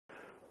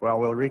Well,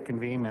 we'll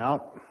reconvene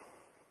now.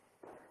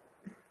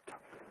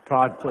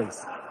 Todd,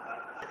 please.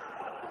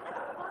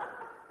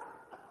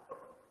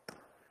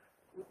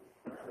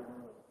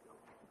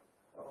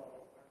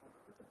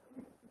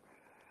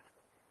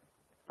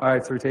 All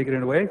right, so we're taking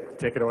it away?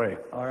 Take it away.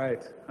 All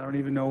right. I don't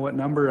even know what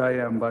number I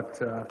am, but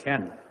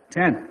 10.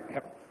 10.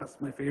 Yep, that's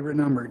my favorite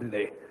number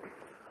today.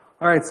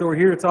 All right, so we're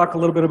here to talk a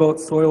little bit about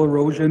soil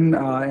erosion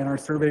and our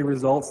survey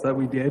results that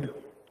we did.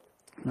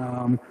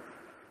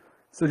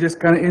 So just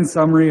kind of in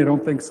summary, I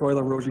don't think soil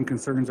erosion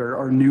concerns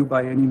are new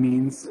by any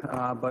means,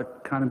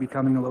 but kind of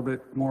becoming a little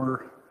bit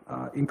more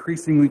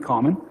increasingly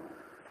common.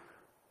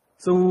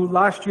 So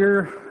last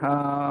year,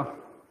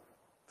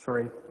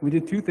 we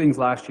did two things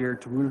last year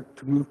to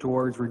move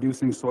towards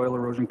reducing soil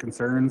erosion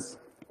concerns.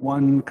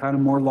 One kind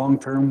of more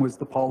long-term was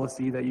the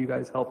policy that you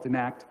guys helped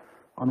enact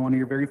on one of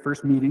your very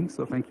first meetings,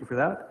 so thank you for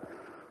that.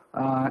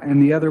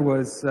 And the other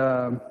was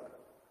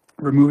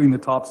removing the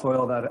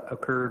topsoil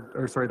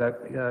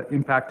that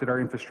impacted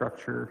our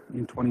infrastructure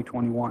in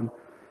 2021.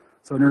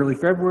 So in early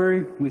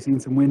February, we've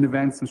seen some wind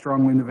events, some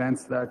strong wind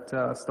events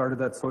that started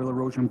that soil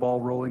erosion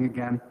ball rolling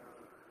again.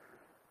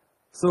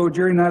 So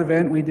during that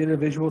event, we did a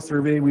visual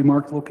survey. We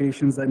marked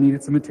locations that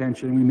needed some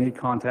attention. We made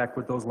contact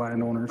with those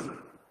landowners.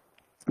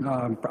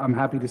 I'm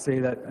happy to say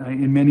that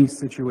in many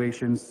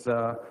situations,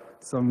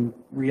 some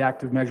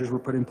reactive measures were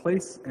put in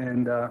place,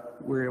 and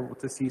we're able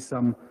to see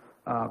some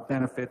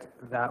benefit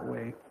that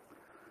way.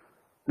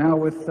 Now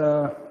with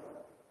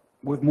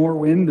more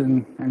wind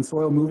and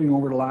soil moving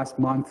over the last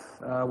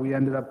month, we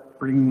ended up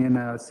bringing in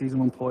a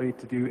seasonal employee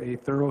to do a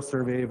thorough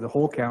survey of the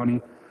whole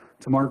county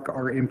to mark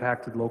our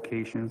impacted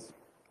locations.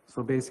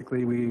 So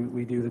basically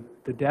we do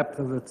the depth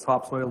of the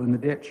topsoil in the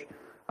ditch,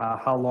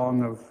 how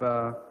long of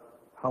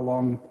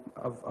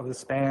the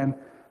span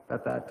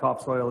that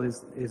topsoil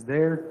is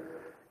there,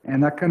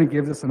 and that kind of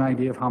gives us an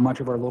idea of how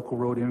much of our local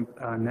road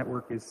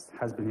network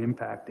has been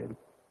impacted.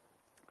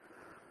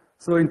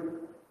 So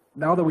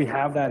now that we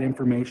have that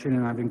information,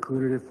 and I've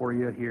included it for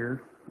you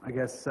here, I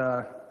guess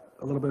a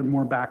little bit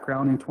more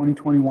background. In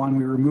 2021,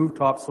 we removed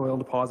topsoil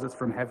deposits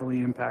from heavily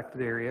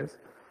impacted areas.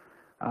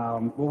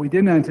 What we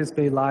didn't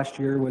anticipate last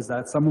year was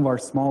that some of our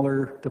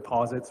smaller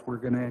deposits were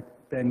going to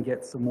then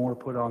get some more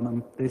put on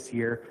them this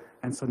year.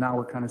 And so now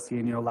we're kind of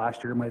seeing,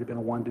 last year it might have been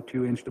a 1 to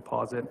 2 inch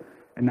deposit,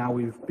 and now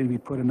we've maybe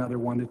put another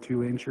 1 to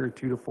 2 inch or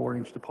 2 to 4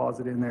 inch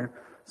deposit in there.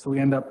 So we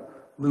end up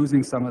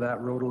losing some of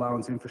that road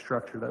allowance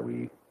infrastructure that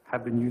we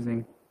have been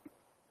using.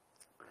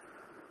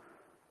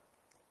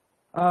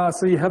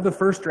 So you have the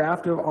first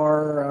draft of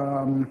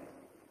our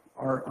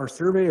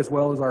survey, as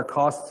well as our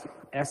cost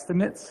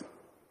estimates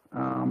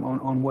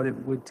on what it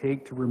would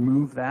take to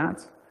remove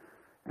that.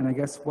 And I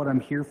guess what I'm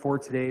here for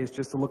today is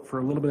just to look for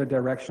a little bit of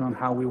direction on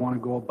how we want to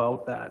go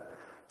about that.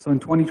 So in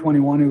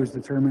 2021, it was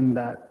determined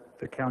that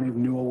the County of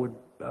Newell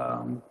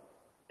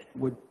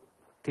would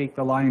take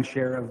the lion's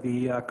share of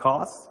the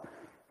costs,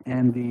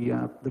 and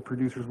the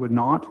producers would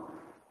not.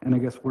 And I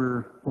guess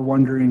we're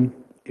wondering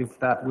if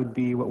that would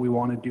be what we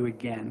want to do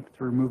again,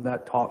 to remove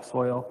that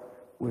topsoil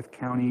with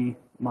county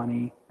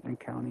money and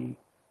county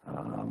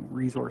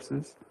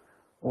resources,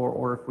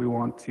 or if we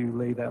want to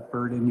lay that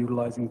burden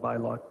utilizing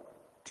Bylaw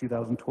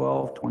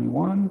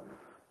 2012-21,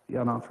 the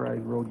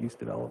unauthorized road use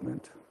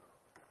development.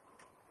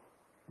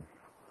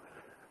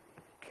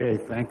 Okay,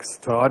 thanks,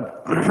 Todd.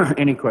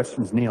 Any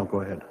questions? Neil,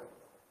 go ahead.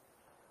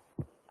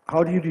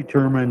 How do you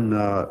determine,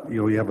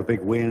 you have a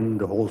big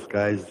wind, the whole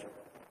sky's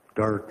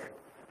dark,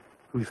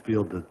 whose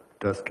field the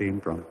dust came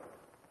from,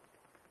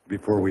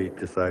 before we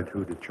decide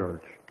who to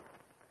charge?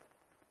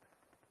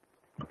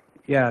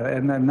 Yeah,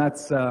 and then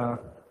that's, I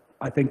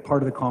think,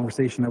 part of the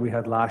conversation that we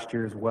had last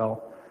year as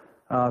well.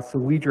 So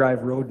we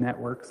drive road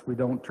networks. We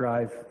don't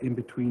drive in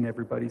between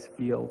everybody's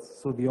fields.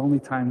 So the only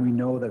time we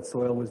know that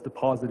soil was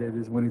deposited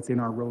is when it's in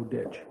our road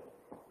ditch,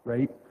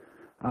 right?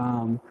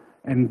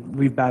 And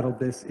we've battled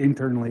this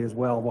internally as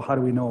well. Well, how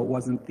do we know it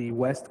wasn't the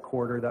west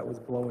quarter that was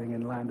blowing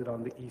and landed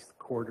on the east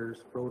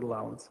quarter's road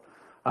allowance?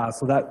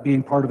 So that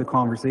being part of the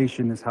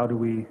conversation is how do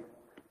we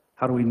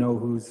know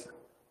whose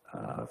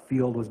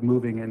field was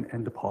moving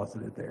and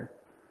deposited there?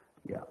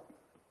 Yeah.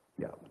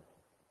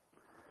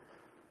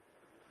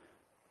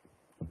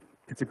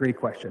 It's a great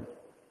question.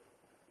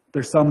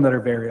 There's some that are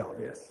very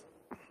obvious,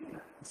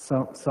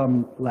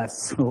 some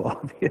less so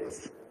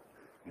obvious.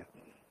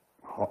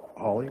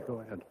 Holly, go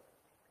ahead.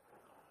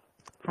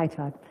 Hi,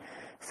 Todd.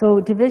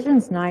 So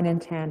divisions 9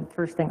 and 10,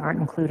 first thing,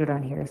 aren't included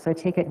on here. So I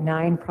take it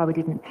 9 probably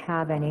didn't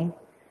have any,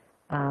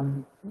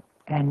 and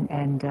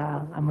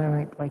I'm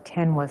wondering why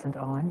 10 wasn't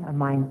on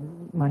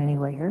mine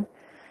anyway here.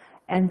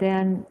 And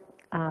then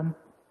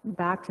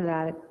back to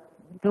that,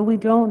 though we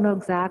don't know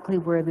exactly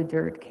where the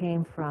dirt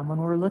came from, when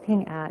we're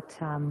looking at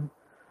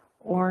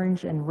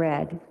orange and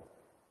red,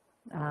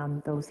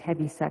 those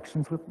heavy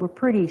sections, we're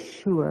pretty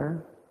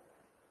sure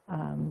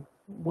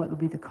what would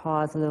be the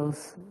cause of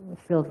those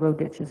filled road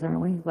ditches, aren't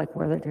we? Like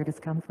where that dirt has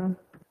come from?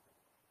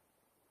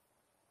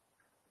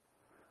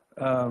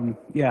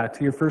 Yeah,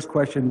 to your first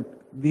question,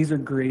 these are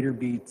greater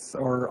beats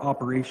or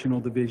operational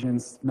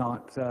divisions,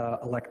 not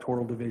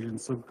electoral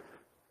divisions. So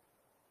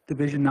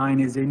Division 9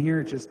 is in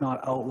here, it's just not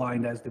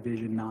outlined as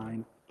Division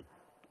 9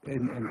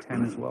 and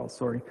 10 as well,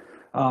 sorry.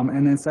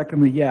 And then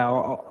secondly, yeah,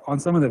 on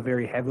some of the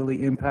very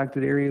heavily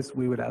impacted areas,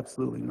 we would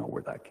absolutely know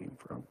where that came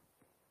from.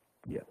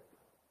 Yeah.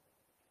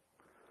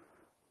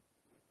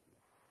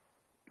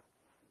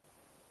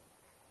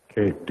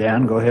 Okay,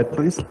 Dan, go ahead,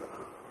 please.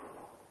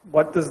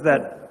 What does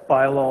that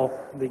bylaw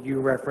that you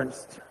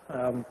referenced,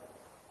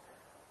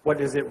 what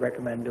does it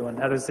recommend doing?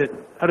 How does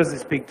it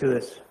speak to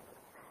this?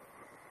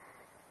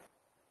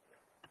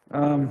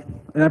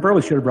 And I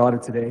probably should have brought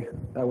it today.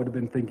 That would have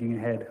been thinking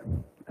ahead,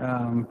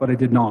 but I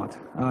did not.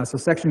 So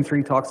Section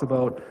 3 talks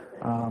about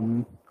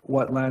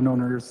what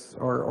landowners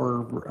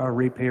or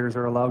ratepayers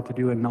are allowed to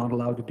do and not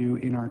allowed to do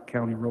in our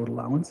county road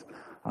allowance.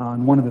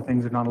 And one of the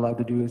things they're not allowed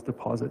to do is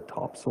deposit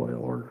topsoil,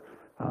 or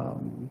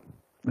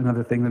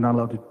another thing they're not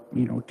allowed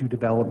to, do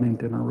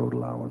development in our road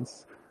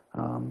allowance,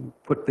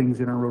 put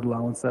things in our road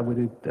allowance that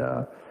would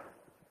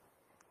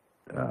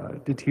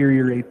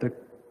deteriorate the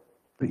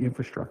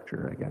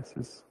infrastructure, I guess,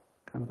 is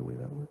kind of the way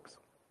that works.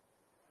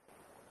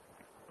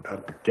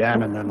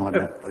 Dan, and then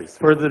Lynette, please.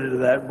 Further to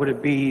that, would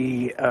it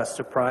be a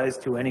surprise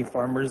to any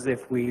farmers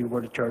if we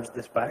were to charge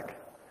this back?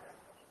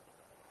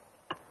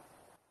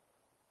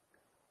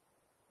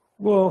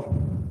 Well,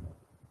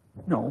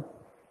 no.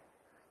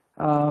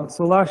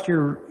 So last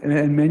year,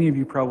 and many of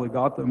you probably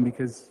got them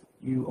because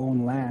you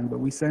own land, but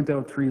we sent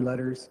out 3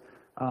 letters,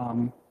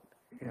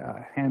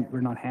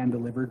 we're not hand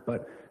delivered,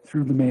 but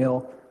through the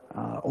mail,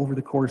 over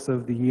the course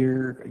of the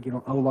year,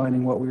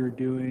 outlining what we were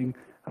doing.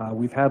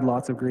 We've had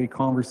lots of great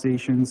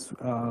conversations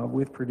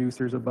with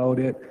producers about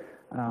it.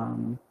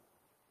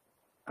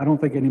 I don't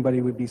think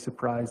anybody would be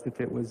surprised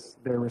if it was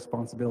their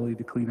responsibility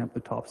to clean up the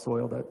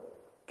topsoil that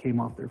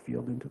came off their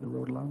field into the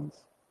road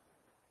allowance.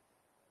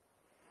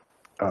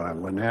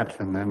 Lynette,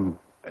 and then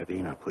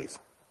Adina, please.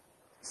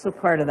 So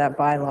part of that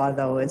bylaw,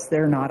 though, is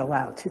they're not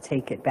allowed to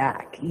take it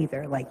back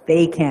either. Like,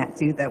 they can't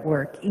do that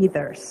work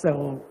either.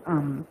 So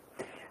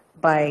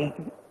by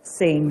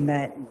saying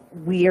that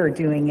we are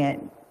doing it,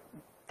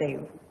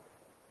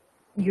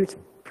 you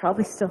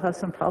probably still have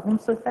some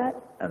problems with that,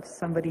 of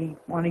somebody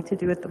wanting to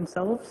do it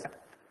themselves.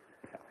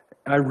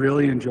 I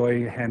really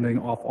enjoy handing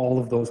off all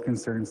of those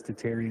concerns to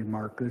Terry and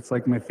Mark. It's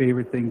like my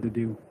favorite thing to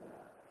do.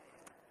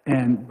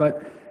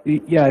 But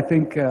yeah, I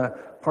think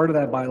part of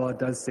that bylaw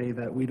does say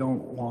that we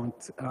don't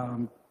want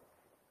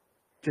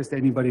just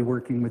anybody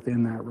working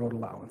within that road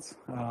allowance.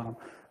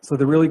 So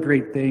the really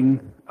great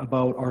thing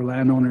about our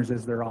landowners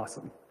is they're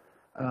awesome.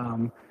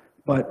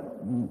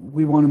 But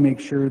we want to make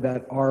sure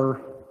that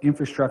our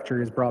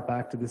infrastructure is brought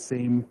back to the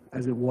same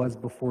as it was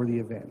before the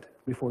event,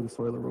 before the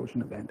soil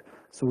erosion event.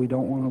 So we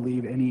don't want to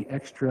leave any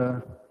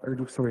extra,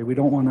 we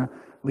don't want to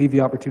leave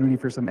the opportunity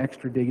for some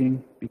extra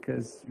digging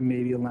because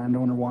maybe a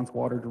landowner wants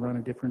water to run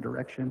a different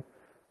direction.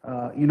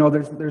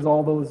 There's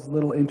all those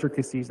little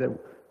intricacies that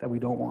we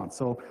don't want.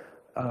 So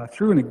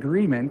through an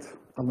agreement,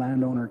 a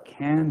landowner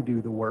can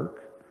do the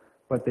work,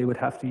 but they would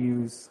have to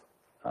use,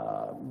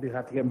 they'd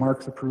have to get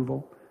Mark's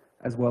approval,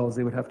 as well as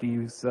they would have to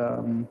use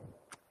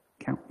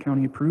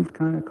county approved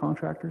kind of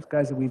contractors,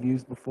 guys that we've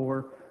used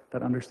before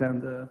that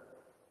understand the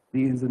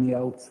ins and the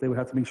outs. They would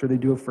have to make sure they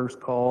do a first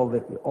call,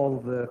 that all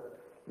of the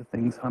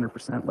things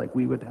 100% like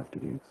we would have to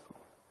do, so,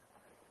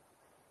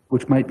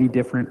 which might be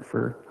different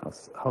for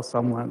how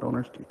some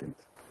landowners do things.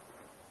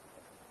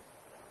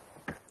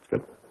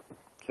 Good.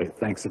 Okay,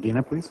 thanks.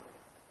 Adina, please.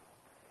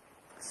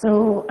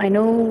 So I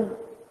know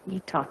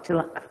you talk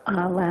to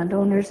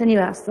landowners and you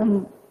ask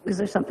them, is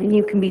there something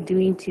you can be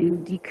doing to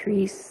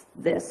decrease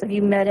this? Have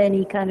you met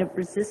any kind of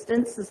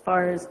resistance as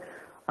far as,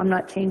 I'm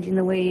not changing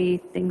the way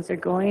things are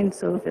going,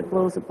 so if it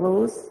blows, it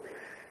blows?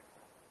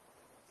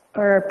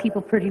 Or are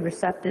people pretty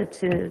receptive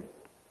to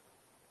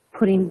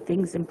putting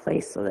things in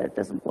place so that it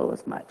doesn't blow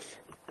as much?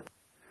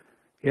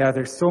 Yeah,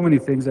 there's so many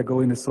things that go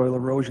into soil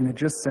erosion. It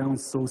just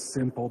sounds so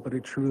simple, but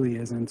it truly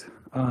isn't.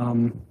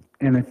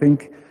 And I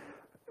think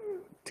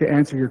to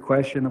answer your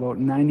question, about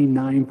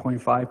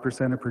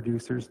 99.5% of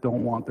producers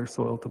don't want their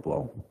soil to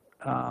blow.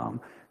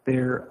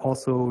 They're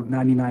also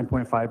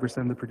 99.5%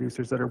 of the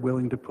producers that are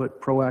willing to put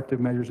proactive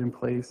measures in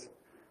place.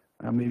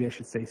 Maybe I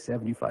should say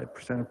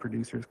 75% of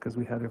producers because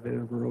we had a bit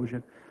of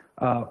erosion.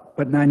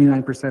 But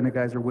 99% of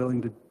guys are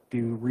willing to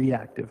do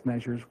reactive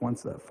measures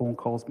once that phone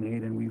call's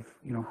made and we've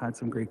had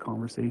some great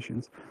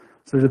conversations.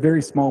 So there's a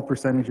very small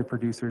percentage of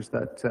producers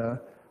that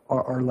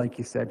are like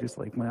you said, just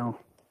like, well,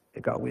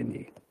 it got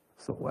windy,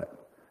 so what?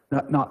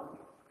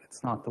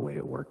 It's not the way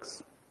it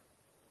works.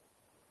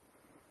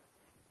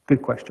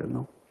 Good question,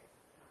 though.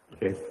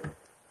 Okay,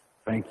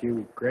 thank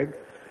you. Greg?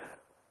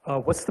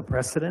 What's the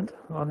precedent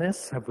on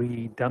this? Have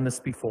we done this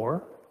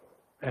before?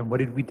 And what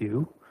did we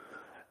do?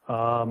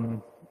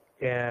 I'm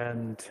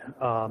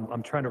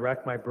trying to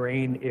rack my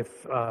brain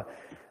if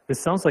this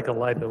sounds like a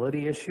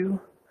liability issue.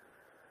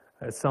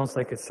 It sounds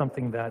like it's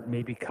something that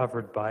may be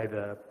covered by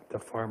the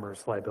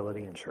farmer's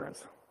liability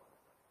insurance.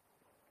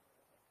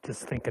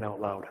 Just thinking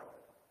out loud.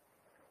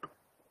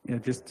 Yeah,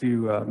 just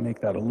to make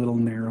that a little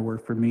narrower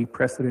for me,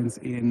 precedence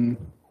in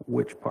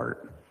which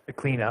part?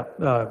 the cleanup,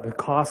 the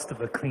cost of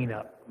the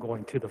cleanup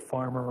going to the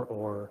farmer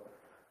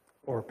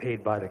or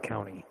paid by the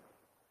county?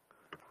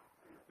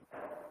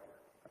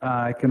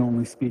 I can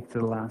only speak to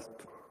the last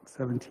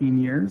 17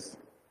 years,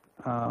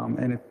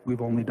 and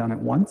we've only done it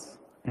once,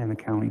 and the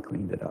county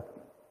cleaned it up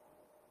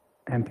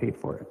and paid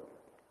for it,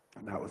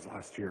 And that was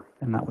last year.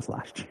 and that was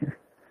last year.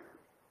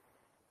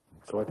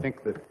 So I think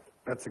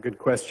that's a good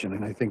question,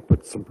 and I think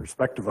puts some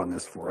perspective on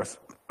this for us.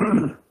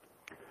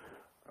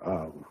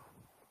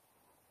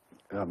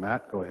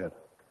 Matt, go ahead.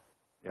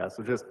 Yeah,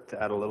 so just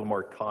to add a little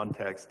more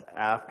context,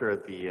 after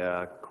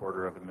the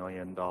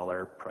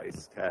 $250,000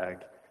 price tag,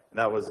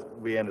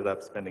 we ended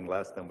up spending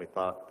less than we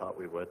thought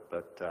we would,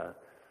 but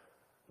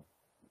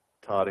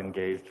Todd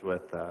engaged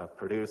with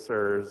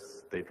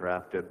producers. They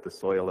drafted the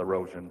soil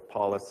erosion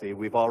policy.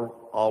 We've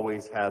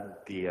always had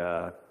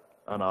the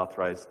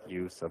unauthorized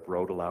use of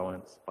road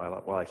allowance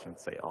bylaw. Well, I shouldn't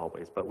say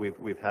always, but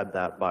we've had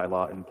that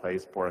bylaw in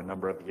place for a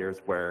number of years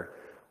where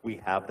we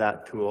have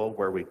that tool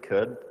where we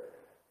could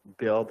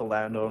bill the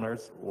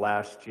landowners.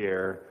 Last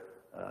year,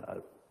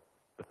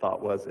 the thought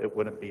was it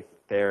wouldn't be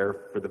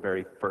fair for the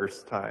very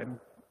first time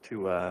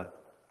to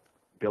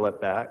bill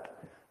it back.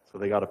 So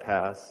they got a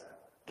pass,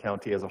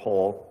 county as a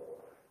whole,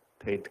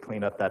 paid to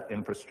clean up that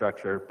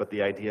infrastructure, but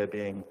the idea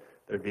being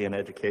there'd be an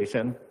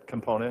education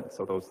component.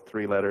 So those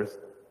 3 letters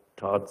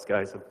Todd's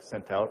guys have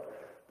sent out,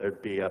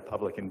 there'd be a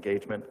public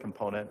engagement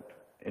component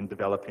in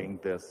developing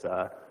this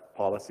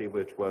policy,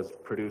 which was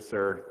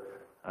producer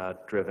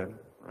driven,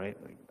 right?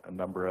 A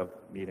number of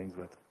meetings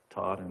with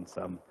Todd and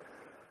some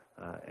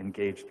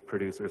engaged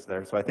producers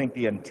there. So I think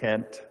the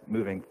intent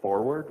moving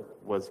forward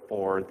was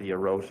for the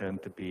erosion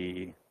to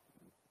be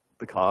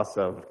the cost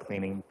of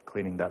cleaning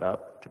that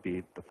up to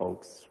be the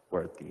folks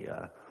where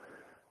the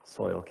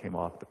soil came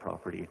off the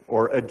property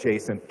or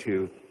adjacent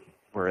to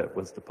where it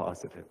was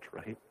deposited,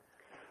 right?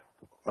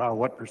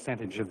 What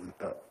percentage of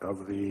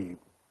the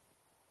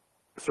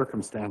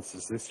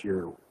circumstances this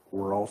year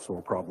were also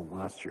a problem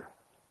last year?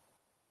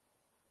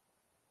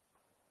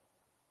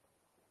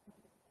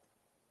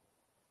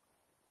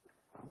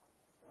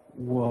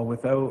 Well,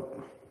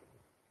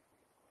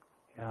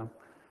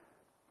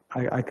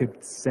 I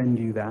could send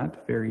you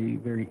that very,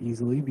 very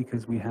easily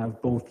because we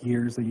have both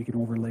years that you can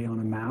overlay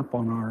on a map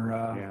on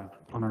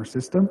our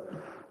system.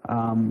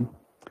 I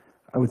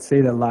would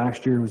say that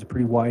last year was a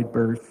pretty wide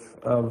berth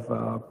of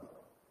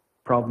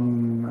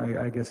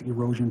I guess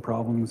erosion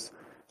problems,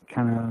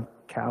 kind of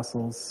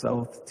Castles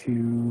south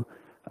to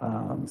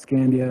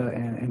Scandia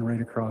and right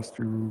across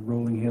through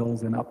Rolling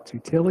Hills and up to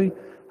Tilly,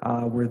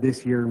 where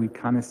this year we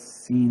kind of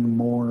seen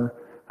more,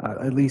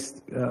 at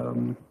least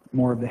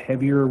more of the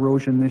heavier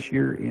erosion this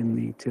year in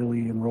the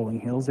Tilly and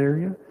Rolling Hills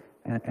area,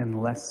 and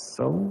less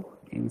so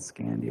in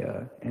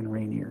Scandia and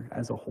Rainier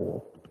as a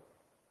whole.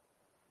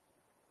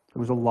 There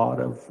was a lot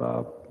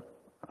of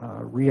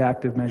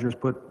reactive measures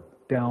put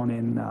down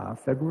in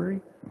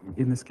February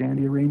in the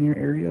Scandia Rainier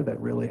area that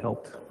really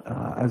helped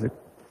as it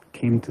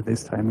came to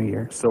this time of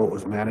year. So it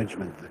was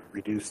management that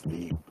reduced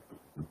the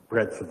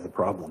breadth of the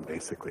problem,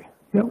 basically.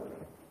 Yep.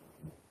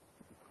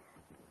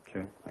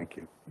 Okay, thank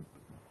you.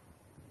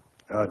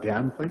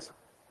 Dan, please.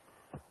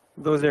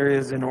 Those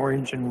areas in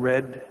orange and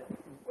red,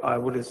 I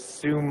would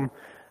assume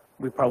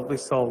we probably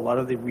saw a lot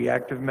of the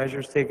reactive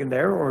measures taken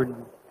there, or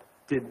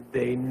did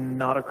they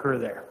not occur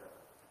there?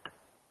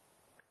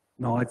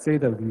 No, I'd say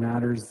the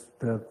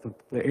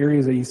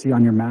areas that you see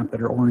on your map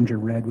that are orange or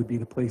red would be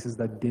the places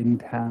that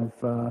didn't have,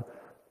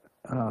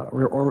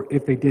 or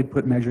if they did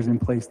put measures in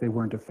place, they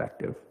weren't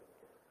effective.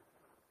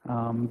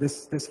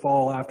 This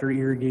fall, after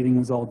irrigating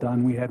was all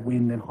done, we had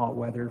wind and hot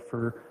weather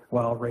for,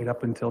 well, right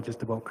up until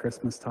just about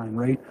Christmas time,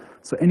 right?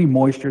 So any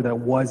moisture that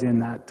was in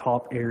that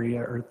top area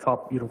or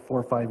top, 4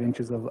 or 5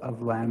 inches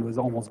of land was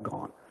almost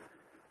gone.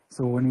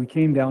 So when we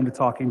came down to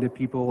talking to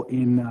people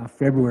in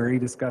February,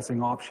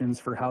 discussing options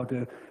for how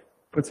to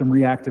put some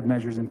reactive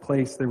measures in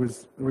place, there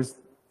was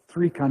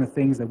 3 kind of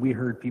things that we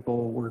heard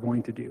people were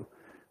going to do.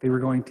 They were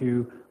going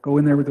to go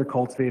in there with their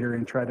cultivator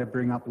and try to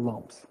bring up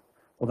lumps.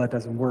 Well, that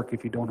doesn't work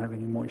if you don't have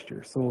any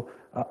moisture. So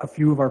a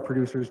few of our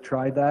producers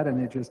tried that,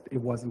 and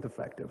it wasn't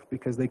effective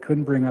because they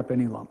couldn't bring up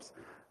any lumps.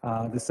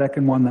 The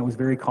second one that was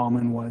very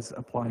common was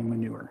applying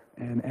manure,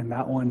 and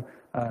that one,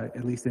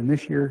 at least in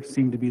this year,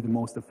 seemed to be the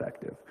most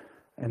effective.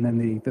 And then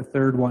the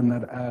third one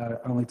that I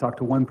only talked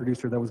to one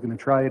producer that was going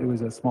to try it. It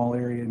was a small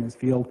area in his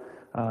field.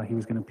 He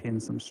was going to pin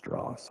some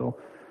straw. So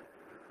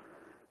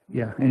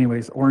yeah,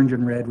 anyways, orange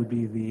and red would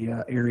be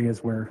the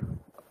areas where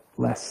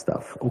less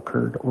stuff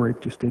occurred or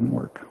it just didn't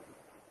work.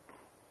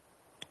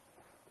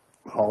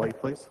 Holly,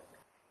 please.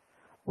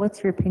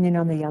 What's your opinion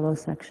on the yellow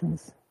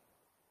sections?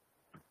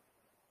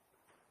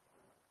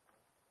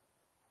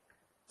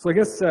 So I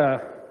guess I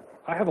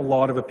have a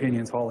lot of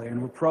opinions, Holly,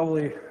 and we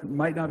probably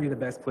might not be the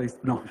best place.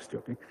 No, I'm just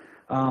joking.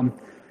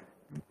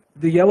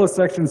 The yellow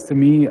sections to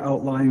me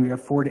outline we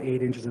have 4 to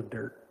 8 inches of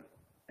dirt,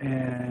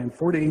 and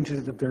 4 to 8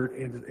 inches of dirt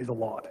is a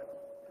lot.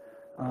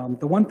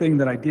 The one thing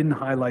that I didn't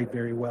highlight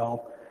very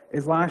well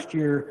is last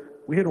year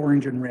we had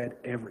orange and red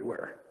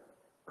everywhere,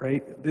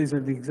 right? These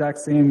are the exact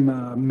same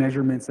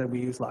measurements that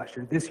we used last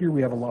year. This year,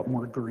 we have a lot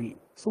more green.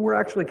 So we're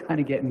actually kind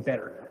of getting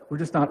better. We're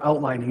just not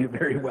outlining it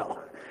very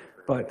well.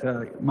 But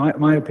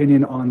my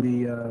opinion on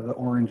the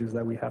orange is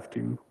that we have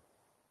to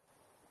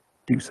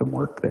do some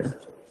work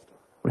there.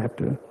 We have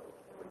to,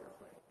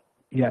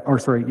 yeah, or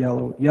sorry,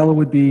 yellow. Yellow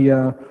would be,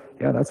 yeah,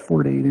 that's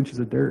 4 to 8 inches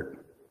of dirt.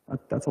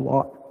 That's a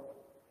lot.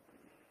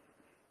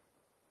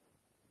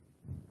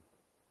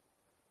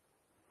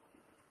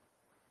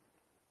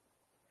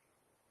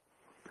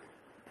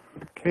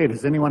 Okay,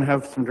 does anyone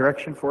have some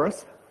direction for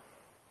us?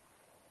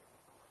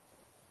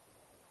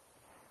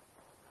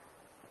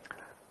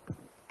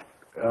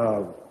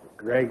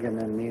 Greg and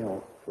then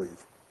Neil,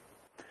 please.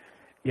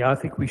 Yeah, I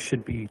think we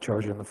should be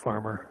charging the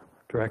farmer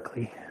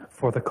directly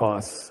for the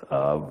costs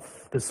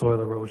of the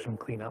soil erosion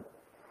cleanup.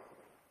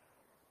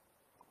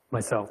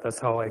 Myself, that's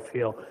how I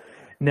feel.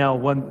 Now,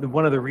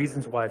 one of the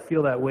reasons why I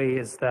feel that way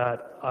is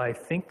that I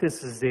think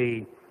this is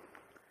a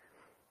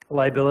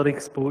liability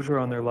exposure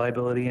on their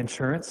liability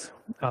insurance,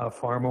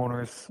 farm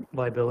owners'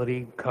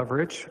 liability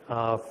coverage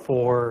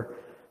for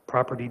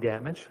property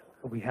damage.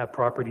 We have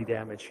property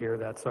damage here,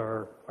 that's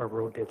our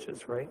road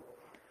ditches, right?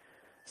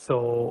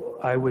 So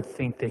I would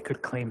think they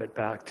could claim it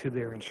back to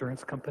their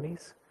insurance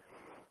companies.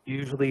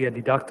 Usually a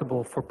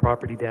deductible for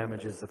property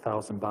damage is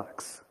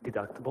 $1,000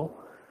 deductible.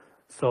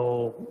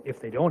 So if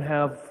they don't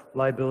have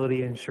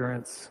liability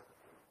insurance,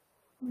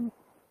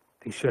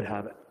 they should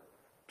have it.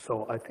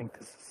 So I think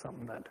this is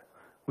something that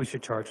we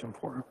should charge them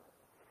for.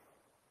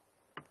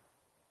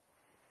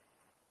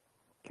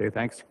 Okay,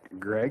 thanks,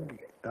 Greg.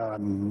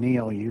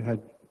 Neil, you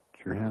had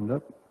your hand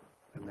up?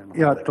 And then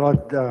Yeah,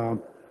 Todd,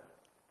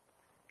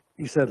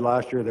 you said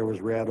last year there was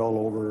red all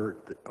over,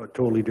 a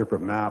totally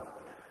different map.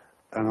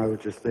 And I was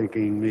just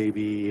thinking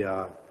maybe,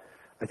 I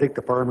think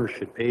the farmers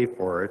should pay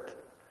for it,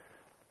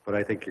 but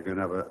I think you're going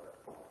to have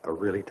a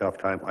really tough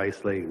time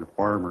isolating the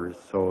farmers.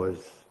 So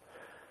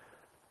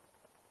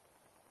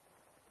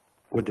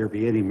would there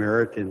be any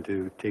merit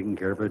into taking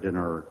care of it in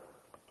our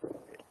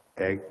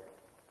ag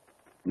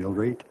mill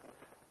rate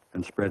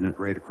and spreading it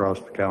right across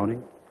the county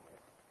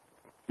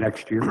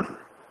next year?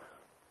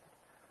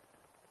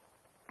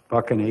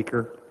 $1 an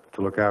acre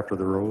to look after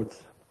the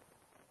roads?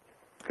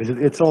 Because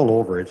it's all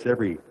over, it's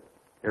every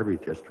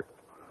district.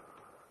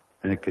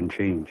 And it can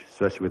change,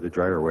 especially with the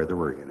drier weather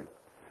we're getting.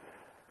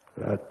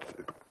 that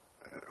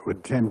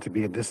would tend to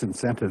be a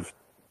disincentive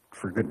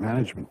for good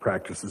management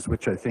practices,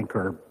 which I think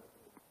are,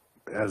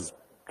 as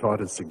Todd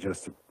has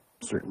suggested,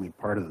 certainly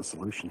part of the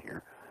solution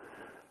here.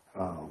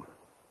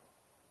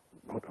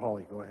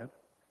 Holly, go ahead.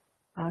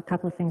 A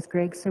couple of things,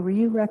 Greg. So were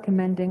you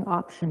recommending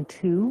option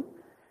 2,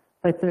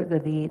 but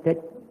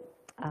the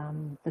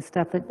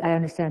stuff that I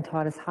understand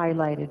Todd has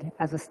highlighted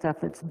as a stuff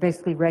that's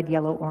basically red,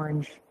 yellow,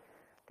 orange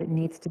that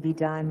needs to be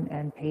done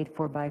and paid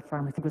for by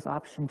farm? I think it was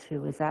option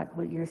 2. Is that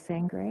what you're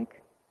saying, Greg?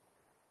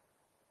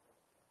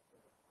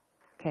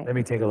 Okay. Let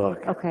me take a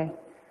look. Okay.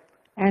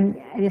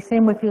 And the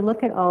same, if you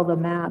look at all the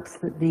maps,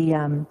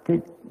 the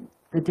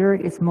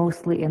dirt is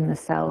mostly in the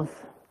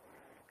south.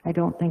 I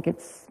don't think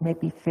it's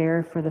maybe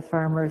fair for the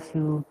farmers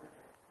who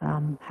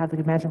have the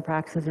good management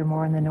practices or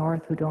more in the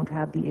north who don't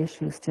have the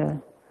issues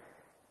to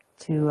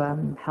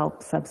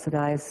help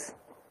subsidize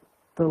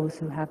those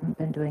who haven't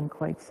been doing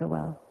quite so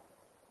well.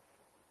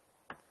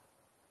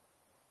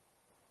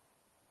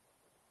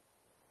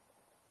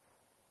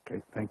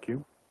 Okay, thank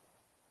you.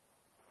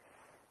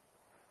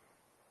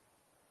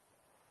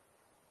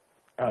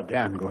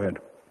 Dan, go ahead.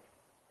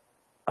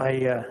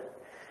 I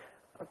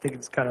think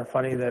it's kind of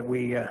funny that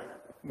we're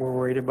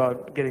worried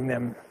about getting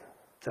them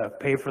to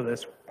pay for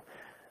this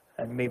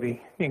and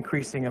maybe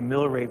increasing a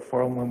mill rate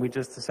for them when we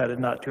just decided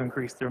not to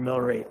increase their mill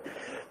rate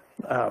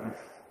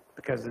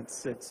because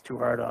it's too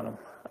hard on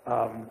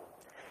them.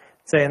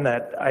 Saying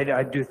that,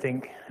 I do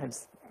think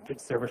it's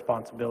their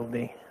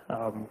responsibility.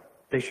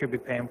 They should be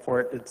paying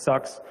for it. It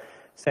sucks.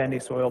 Sandy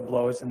soil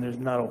blows, and there's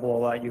not a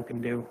whole lot you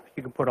can do.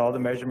 You can put all the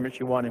measurements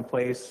you want in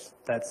place.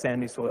 That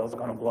sandy soil is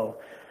going to blow.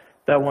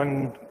 That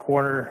one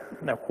corner,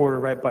 that quarter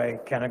right by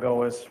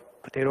Canagoa's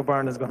potato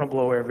barn is going to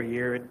blow every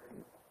year.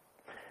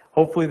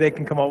 Hopefully, they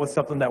can come up with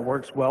something that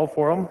works well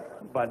for them.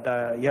 But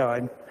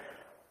yeah,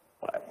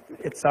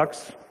 it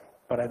sucks.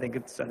 But I think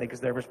it's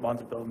their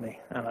responsibility,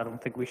 and I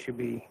don't think we should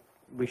be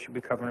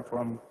covering it for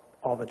them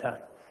all the time.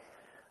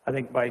 I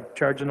think by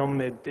charging them,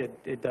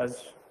 it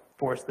does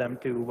force them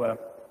to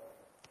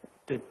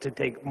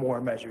take more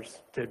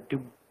measures to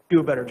do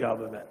a better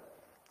job of it.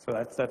 So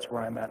that's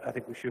where I'm at. I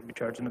think we should be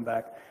charging them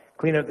back.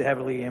 Clean up the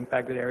heavily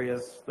impacted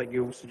areas like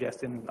you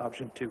suggested in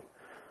option 2.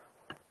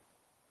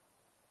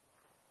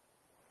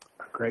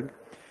 Greg?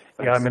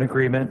 Yeah, I'm in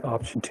agreement,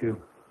 option 2.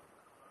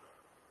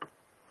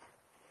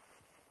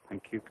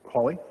 Thank you.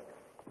 Holly?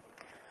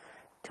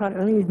 Todd,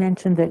 earlier you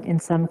mentioned that in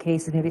some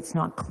cases maybe it's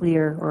not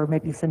clear or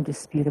maybe some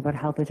dispute about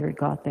how the dirt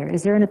got there.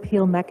 Is there an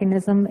appeal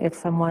mechanism if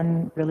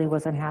someone really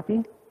was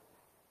unhappy?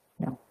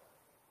 No.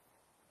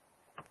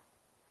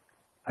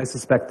 I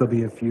suspect there'll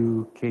be a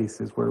few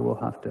cases where we'll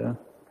have to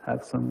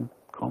have some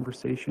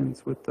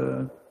conversations with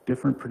the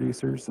different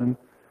producers and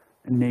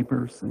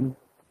neighbors and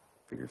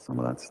figure some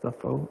of that stuff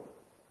out.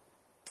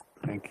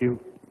 Thank you.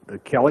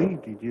 Kelly,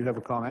 did you have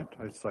a comment?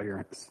 I saw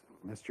your,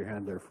 missed your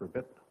hand there for a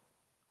bit.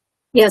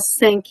 Yes,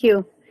 thank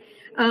you.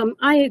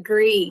 I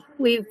agree.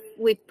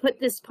 We've put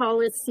this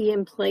policy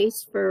in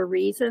place for a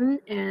reason,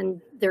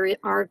 and there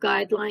are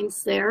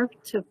guidelines there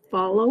to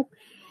follow.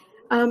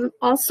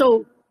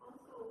 Also,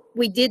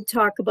 we did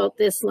talk about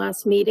this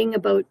last meeting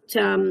about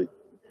the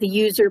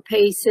user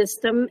pay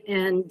system,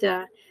 and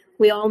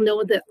we all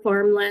know that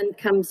farmland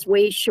comes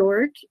way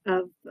short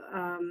of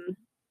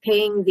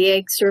paying the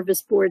Ag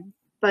Service Board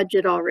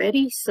budget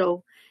already.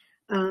 So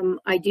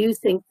I do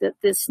think that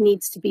this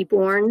needs to be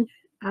borne.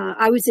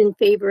 I was in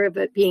favor of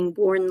it being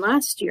borne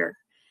last year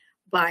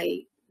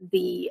by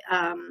the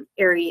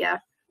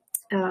area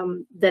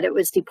that it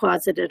was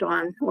deposited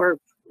on or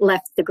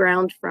left the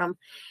ground from.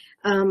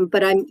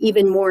 But I'm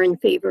even more in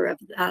favor of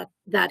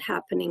that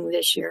happening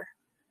this year.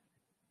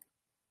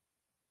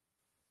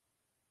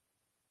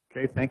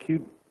 Okay, thank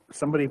you.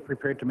 Somebody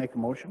prepared to make a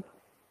motion?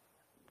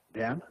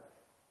 Dan?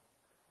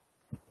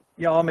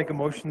 Yeah, I'll make a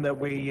motion that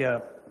we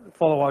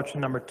follow option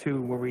number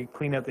 2, where we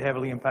clean out the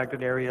heavily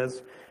impacted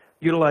areas,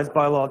 utilize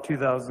bylaw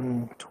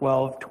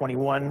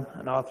 2012-21,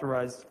 and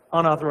authorize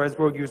unauthorized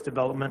road use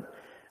development,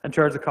 and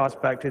charge the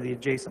cost back to the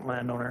adjacent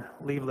landowner.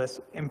 Leave less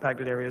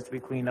impacted areas to be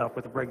cleaned up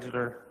with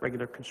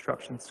regular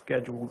construction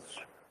schedules.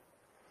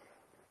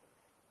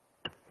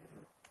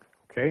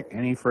 Okay,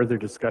 any further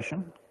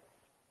discussion?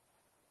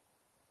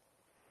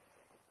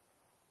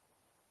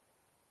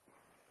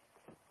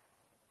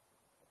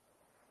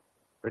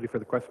 Ready for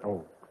the question?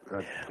 Oh,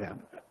 Dan.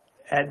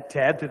 To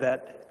add to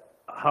that,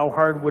 how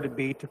hard would it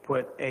be to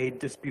put a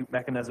dispute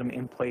mechanism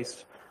in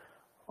place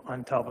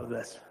on top of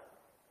this?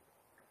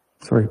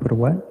 Sorry, put a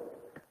what?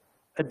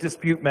 A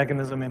dispute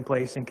mechanism in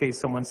place in case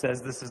someone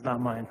says, this is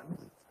not mine.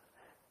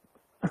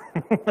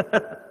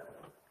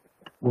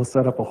 We'll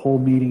set up a whole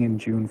meeting in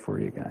June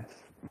for you guys.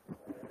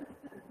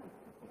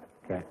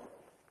 Okay.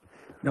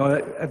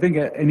 No, I think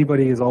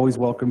anybody is always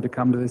welcome to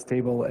come to this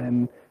table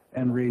and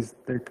raise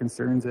their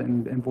concerns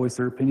and voice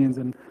their opinions.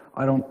 And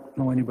I don't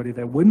know anybody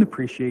that wouldn't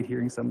appreciate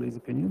hearing somebody's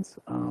opinions.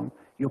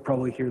 You'll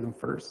probably hear them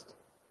first,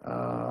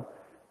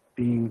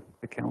 being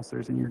the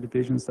councillors in your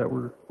divisions that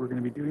we're going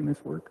to be doing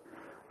this work.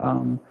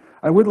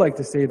 I would like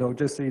to say, though,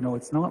 just so you know,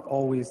 it's not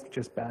always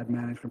just bad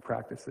management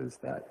practices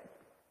that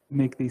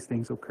make these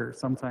things occur.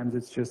 Sometimes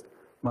it's just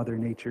Mother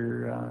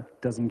Nature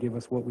doesn't give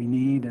us what we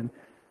need,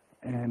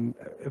 and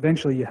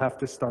eventually you have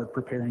to start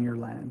preparing your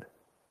land.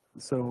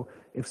 So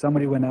if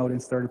somebody went out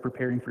and started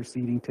preparing for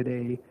seeding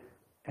today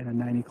and a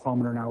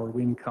 90-kilometer-an-hour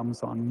wind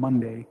comes on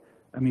Monday,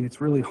 I mean,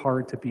 it's really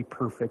hard to be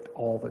perfect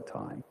all the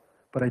time.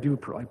 But I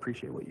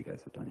appreciate what you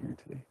guys have done here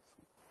today.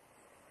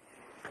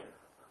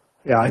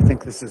 Yeah, I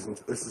think this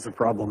is a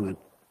problem that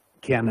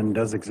can and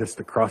does exist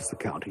across the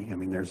county. I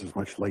mean, there's as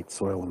much light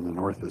soil in the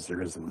north as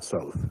there is in the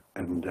south,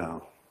 and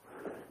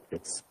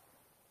it's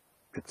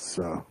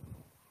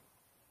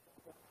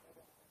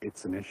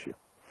an issue.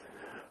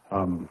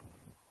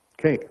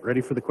 Okay,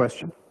 ready for the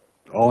question?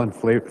 All in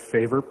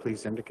favor,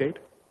 please indicate.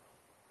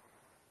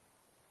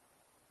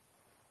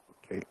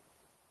 Okay,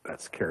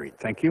 that's carried.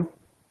 Thank you.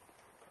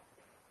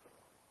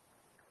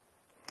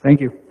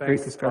 Thank you. Thanks,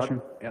 Great discussion.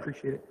 Todd. Yeah.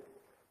 Appreciate it.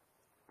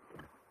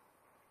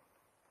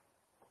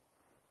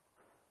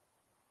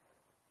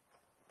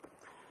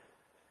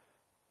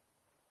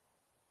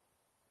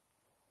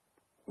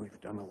 We've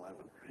done 11,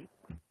 right?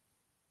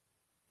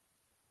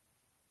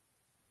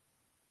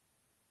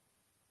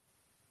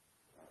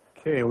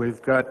 Okay, we're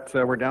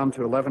down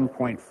to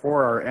 11.4,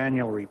 our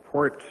annual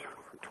report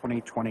for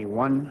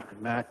 2021.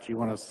 Matt, do you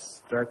want to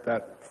start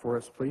that for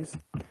us, please?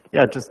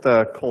 Yeah, just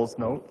Cole's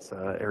notes,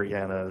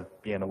 Ariana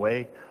being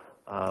away.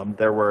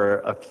 There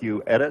were a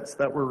few edits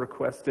that were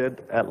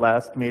requested at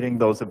last meeting.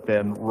 Those have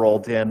been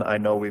rolled in. I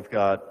know we've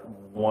got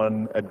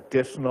one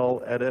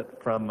additional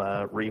edit from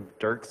Reeve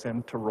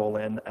Dirksen to roll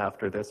in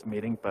after this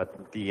meeting,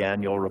 but the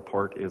annual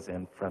report is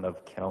in front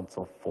of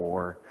council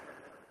for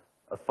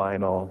a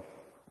final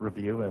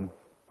review and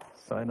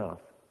sign off.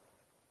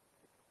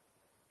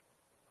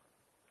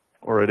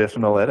 Or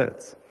additional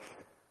edits.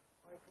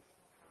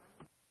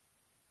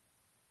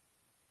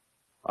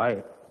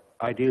 I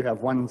do have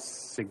one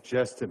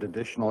suggested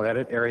additional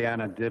edit.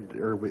 Ariana did,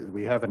 or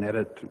we have an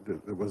edit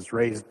that was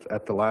raised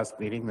at the last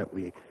meeting that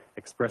we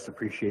express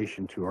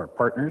appreciation to our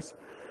partners.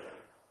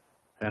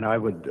 And I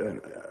would,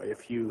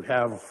 if you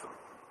have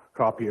a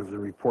copy of the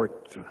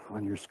report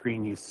on your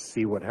screen, you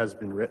see what has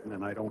been written,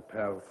 and I don't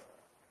have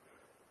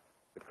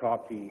the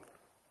copy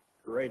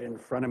right in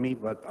front of me,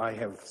 but I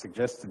have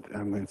suggested,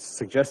 I'm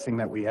suggesting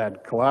that we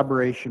add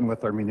collaboration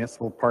with our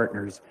municipal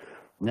partners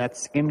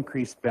nets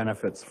increased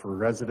benefits for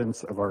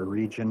residents of our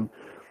region,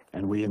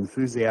 and we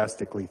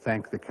enthusiastically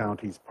thank the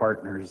county's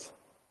partners, ...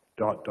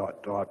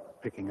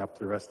 picking up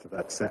the rest of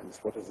that sentence.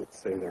 What does it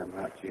say there,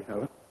 Matt? Do you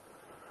have it?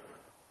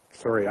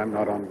 Sorry, I'm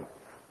not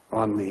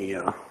on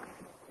the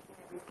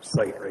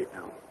site right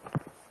now.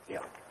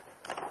 Yeah.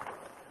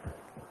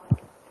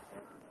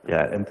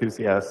 Yeah,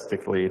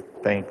 enthusiastically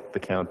thank the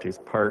county's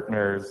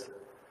partners.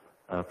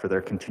 for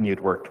their continued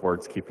work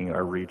towards keeping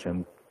our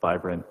region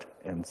vibrant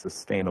and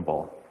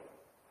sustainable.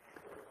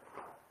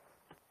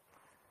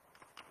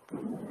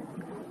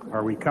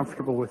 Are we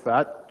comfortable with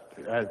that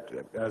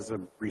as a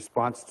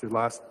response to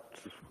last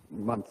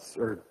month's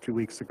or 2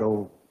 weeks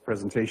ago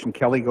presentation?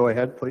 Kelly, go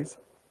ahead, please.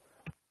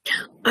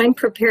 I'm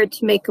prepared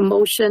to make a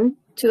motion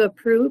to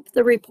approve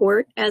the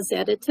report as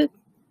edited.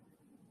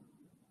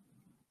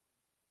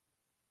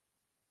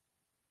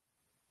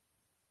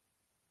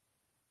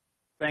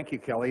 Thank you,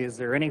 Kelly. Is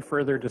there any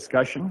further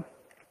discussion?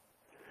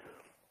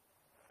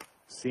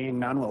 Seeing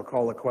none, we'll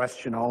call the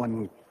question. All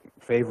in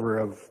favor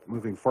of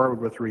moving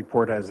forward with the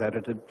report as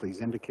edited,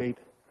 please indicate.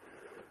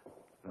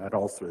 That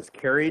also is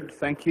carried.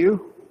 Thank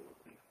you.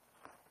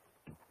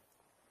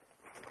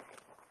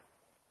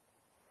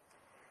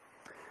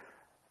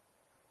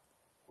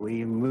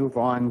 We move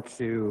on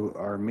to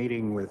our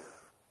meeting with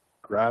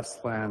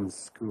Grasslands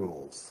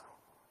Schools.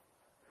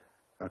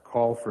 A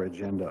call for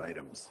agenda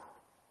items.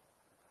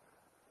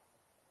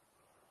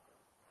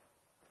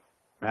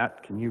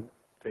 Matt, can you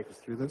take us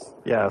through this?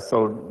 Yeah,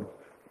 so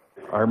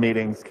our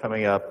meeting's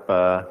coming up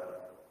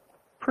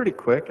pretty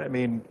quick. I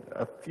mean,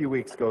 a few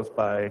weeks goes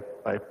by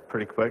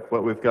pretty quick.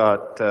 What we've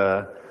got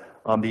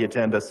on the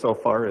agenda so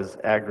far is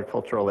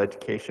agricultural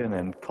education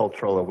and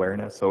cultural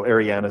awareness. So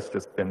Ariana's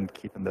just been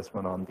keeping this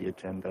one on the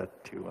agenda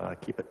to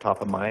keep it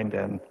top of mind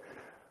and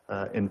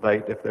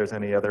invite if there's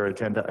any other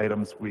agenda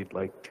items we'd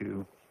like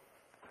to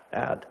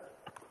add.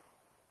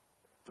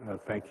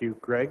 Thank you.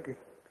 Greg,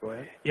 go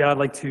ahead. Yeah, I'd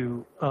like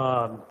to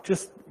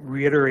just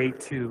reiterate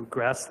to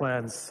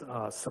Grasslands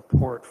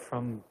support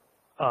from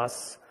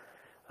us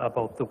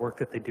about the work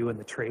that they do in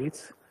the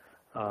trades.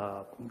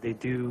 They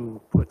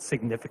do put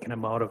significant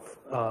amount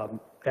of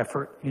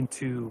effort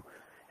into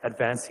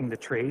advancing the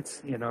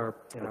trades in our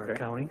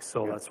county,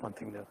 so that's one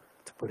thing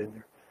to put in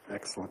there.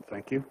 Excellent,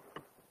 thank you.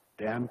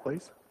 Dan,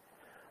 please.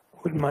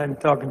 Wouldn't mind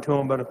talking to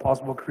them about a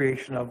possible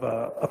creation of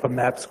a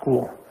MAP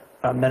school,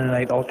 a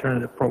Mennonite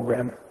alternative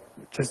program,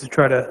 just to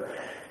try to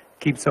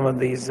keep some of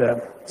these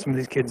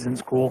kids in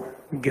school,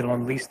 get them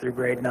at least through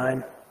grade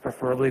 9,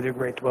 preferably through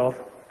grade 12.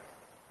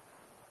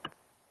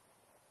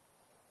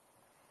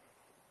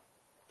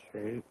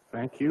 Okay,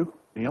 thank you.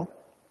 Neil?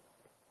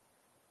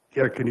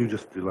 Yeah, can you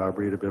just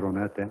elaborate a bit on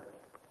that then?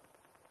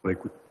 Like,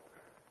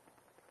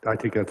 I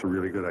think that's a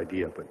really good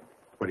idea, but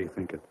what do you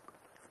think?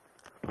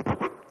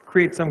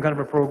 Create some kind of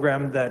a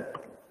program that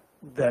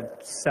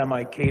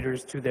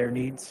semi-caters to their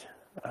needs.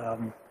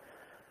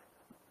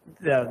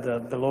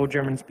 The Low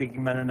German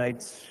speaking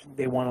Mennonites,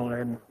 they want to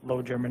learn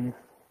Low German.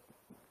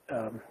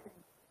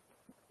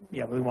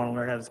 We want to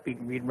learn how to speak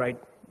and read and write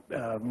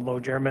Low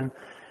German.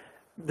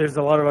 There's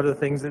a lot of other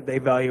things that they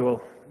value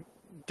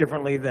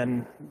differently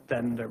than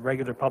the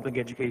regular public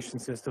education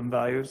system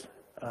values.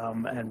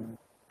 And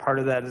part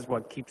of that is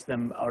what keeps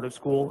them out of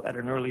school at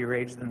an earlier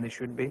age than they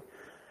should be.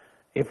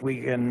 If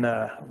we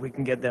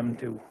can get them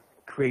to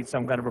create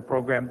some kind of a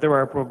program. There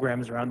are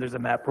programs around. There's a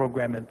MAP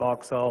program in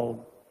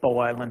Vauxhall. Bow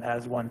Island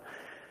has one.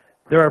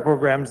 There are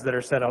programs that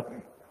are set up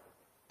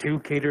to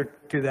cater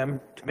to them,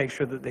 to make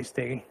sure that they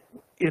stay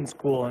in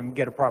school and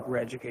get a proper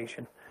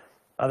education.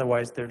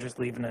 Otherwise, they're just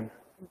leaving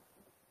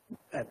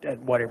at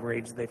whatever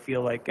age they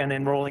feel like, and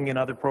enrolling in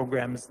other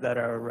programs that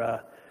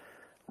are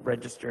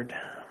registered,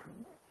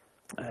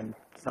 and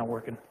it's not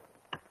working.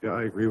 Yeah,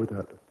 I agree with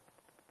that.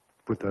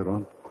 Put that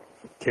on.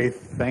 Okay,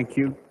 thank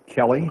you.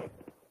 Kelly,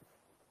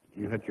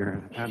 you had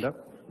your hand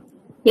up?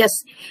 Yes,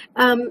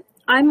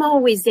 I'm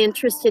always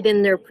interested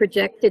in their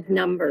projected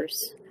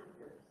numbers.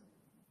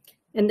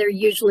 And they're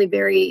usually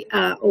very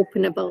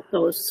open about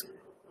those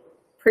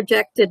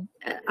projected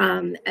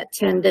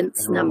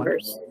attendance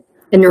numbers.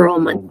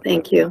 Enrollment,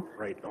 thank you.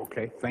 Right,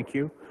 okay, thank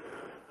you.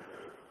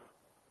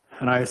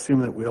 And I assume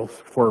that we'll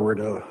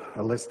forward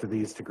a list of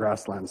these to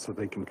Grasslands so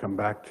they can come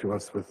back to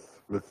us with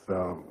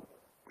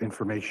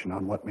information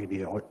on what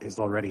maybe is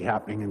already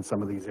happening in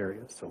some of these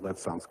areas. So that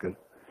sounds good.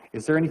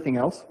 Is there anything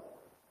else?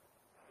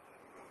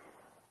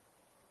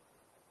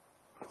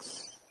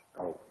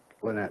 Oh,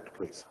 Lynette,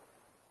 please.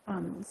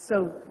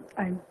 So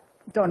I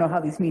don't know how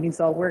these meetings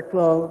all work.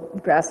 Will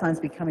Grasslands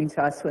be coming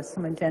to us with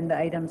some agenda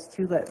items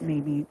too, that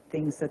maybe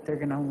things that they're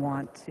going to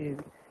want to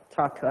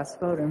talk to us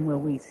about, and will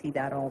we see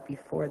that all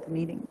before the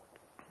meeting?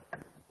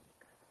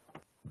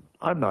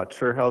 I'm not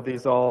sure how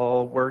these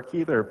all work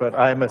either, but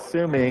I'm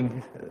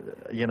assuming,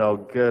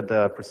 good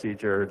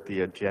procedure,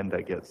 the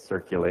agenda gets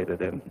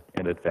circulated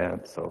in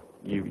advance. So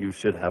you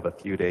should have a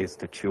few days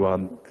to chew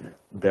on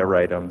their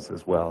items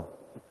as well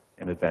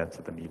in advance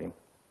of the meeting.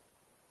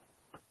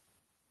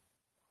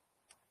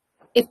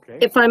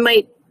 If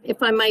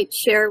I might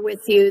share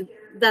with you,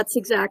 that's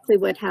exactly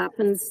what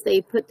happens. They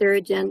put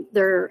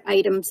their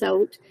items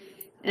out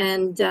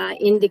and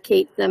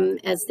indicate them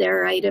as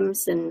their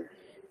items, and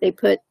they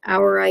put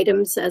our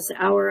items as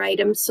our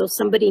items. So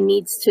somebody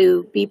needs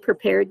to be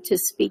prepared to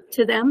speak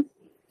to them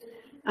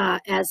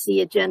as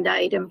the agenda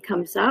item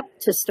comes up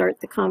to start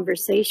the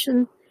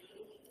conversation.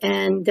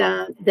 And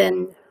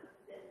then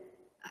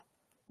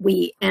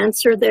we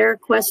answer their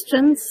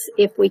questions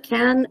if we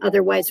can,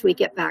 otherwise we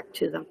get back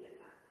to them.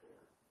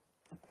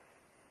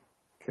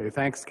 Okay,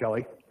 thanks,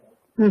 Kelly.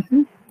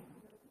 Mhm.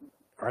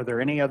 Are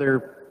there any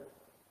other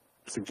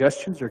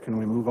suggestions, or can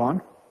we move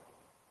on?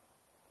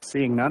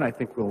 Seeing none, I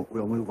think we'll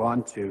move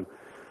on to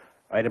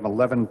item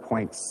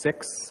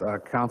 11.6,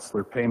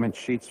 Councillor payment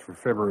sheets for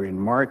February and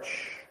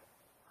March.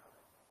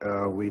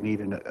 We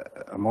need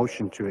a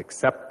motion to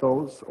accept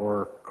those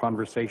or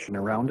conversation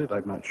around it.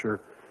 I'm not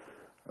sure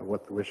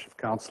what the wish of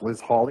council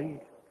is. Holly,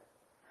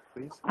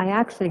 please. I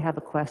actually have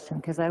a question,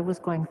 because I was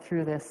going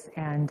through this,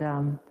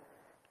 and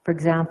for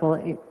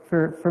example,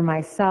 for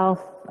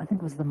myself, I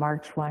think it was the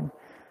March one,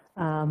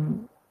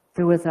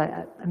 there was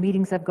a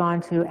meetings I've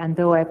gone to, and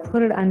though I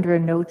put it under a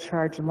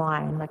no-charge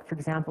line, like for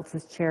example, it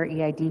says chair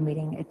EID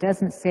meeting, it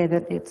doesn't say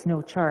that it's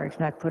no charge,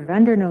 and I put it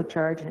under no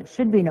charge, and it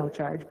should be no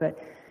charge, but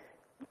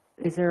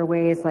is there a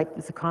way, it's like,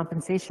 is a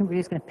compensation, we're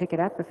just going to pick it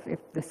up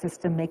if the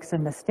system makes a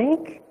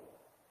mistake?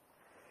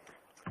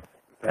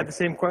 Had the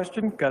same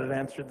question, got it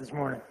answered this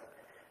morning.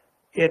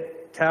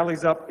 It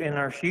tallies up in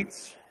our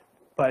sheets,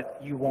 but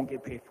you won't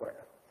get paid for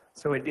it.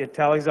 So it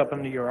tallies up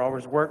under your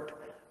hours worked,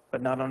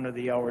 but not under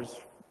the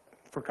hours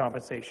for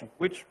compensation,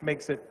 which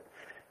makes it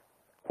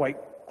quite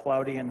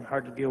cloudy and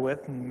hard to deal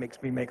with, and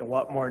makes me make a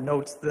lot more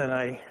notes than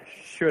I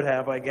should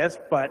have, I guess,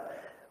 but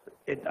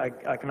I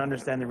can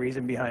understand the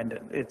reason behind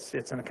it.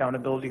 It's an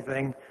accountability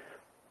thing.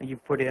 You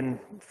put in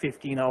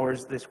 15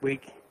 hours this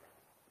week.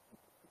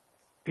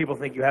 People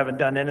think you haven't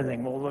done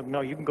anything. Well, look,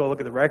 no, you can go look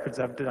at the records.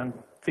 I've done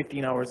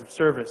 15 hours of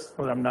service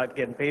that I'm not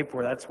getting paid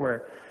for. That's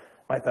where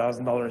my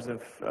 $1,000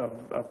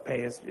 of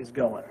pay is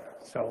going.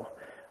 So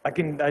I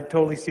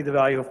totally see the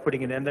value of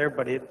putting it in there,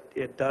 but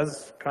it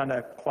does kind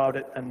of cloud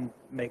it and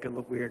make it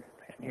look weird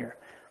in here.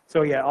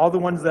 So yeah, all the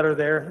ones that are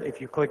there, if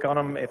you click on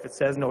them, if it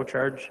says no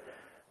charge,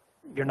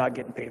 you're not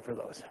getting paid for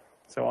those.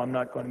 So I'm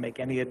not going to make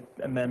any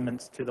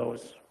amendments to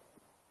those,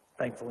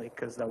 thankfully,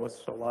 because that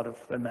was a lot of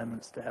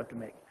amendments to have to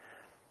make.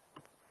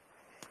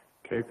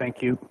 Okay,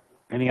 thank you.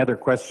 Any other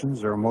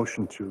questions or a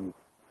motion to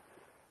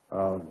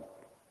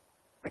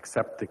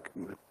accept the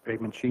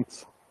payment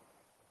sheets?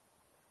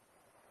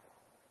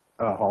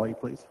 Holly,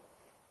 please.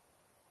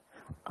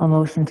 A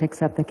motion to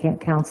accept the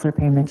councillor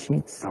payment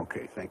sheets.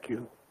 Okay, thank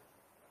you.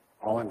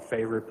 All in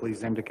favor,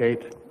 please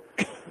indicate.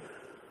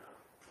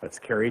 That's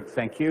carried.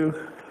 Thank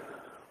you.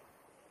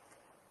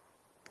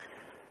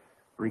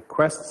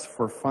 Requests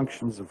for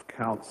functions of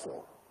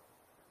council.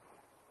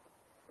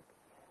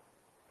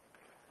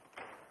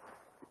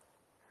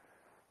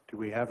 Do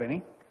we have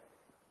any?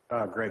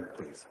 Greg,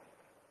 please.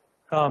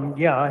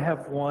 Yeah, I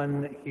have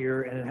one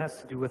here, and it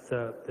has to do with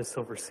the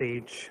Silver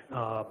Sage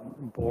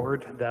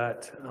board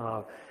that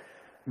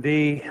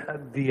the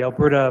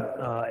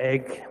Alberta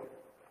Ag,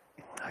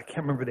 I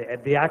can't remember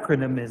the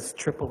acronym is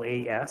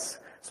AAAS,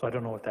 so I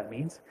don't know what that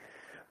means,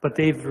 but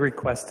they've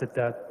requested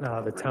that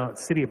the town,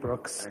 City of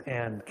Brooks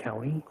and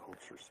county,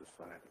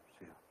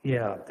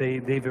 yeah,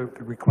 they've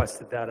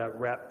requested that a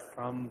rep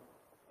from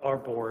our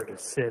board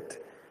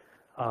sit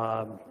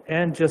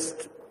and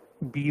just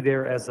be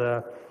there as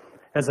a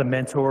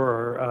mentor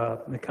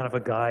or kind of a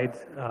guide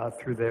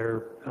through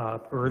their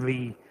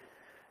early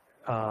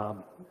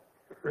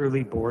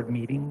board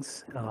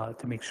meetings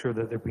to make sure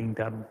that they're being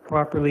done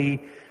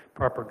properly,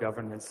 proper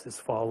governance is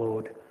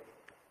followed,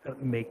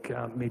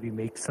 maybe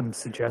make some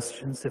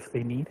suggestions if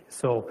they need.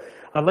 So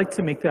I'd like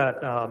to make that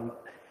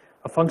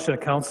a function of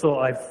council.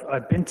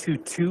 I've been to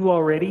 2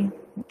 already,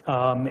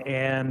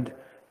 and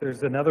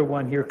there's another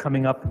one here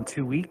coming up in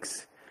 2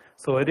 weeks.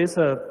 So it is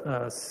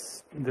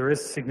there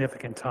is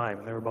significant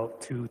time. They're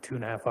about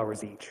 2.5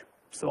 hours each.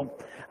 So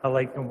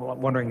I'm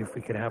wondering if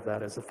we could have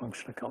that as a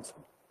function of council.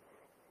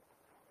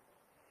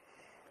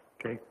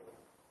 Okay,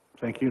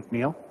 thank you.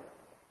 Neil?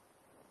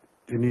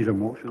 Do you need a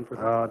motion for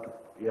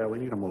that? Yeah, we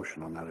need a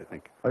motion on that, I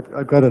think.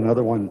 I've got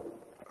another one.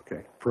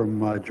 Okay.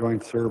 From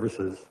Joint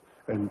Services,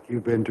 and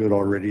you've been to it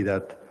already,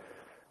 that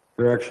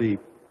they're actually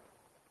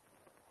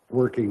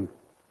working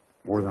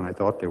more than I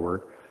thought they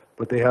were,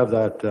 but they have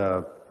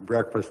that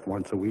breakfast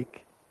once a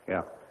week.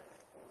 Yeah.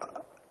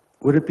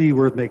 Would it be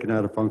worth making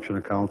that a function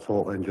of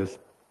council and just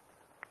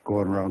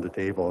going around the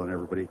table and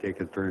everybody take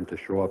a turn to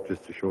show up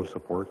just to show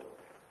support?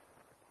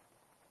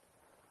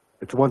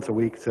 It's once a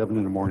week, 7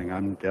 in the morning.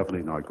 I'm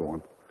definitely not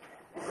going.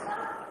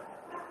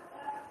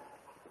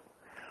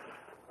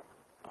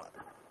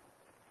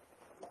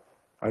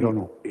 I don't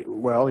know.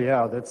 Well,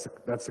 yeah,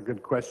 that's a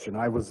good question.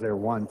 I was there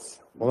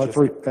once. Well, that's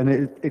right, and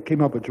it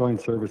came up with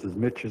Joint Services.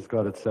 Mitch has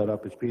got it set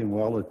up. It's being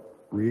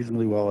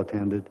reasonably well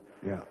attended.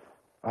 Yeah.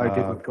 I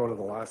didn't go to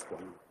the last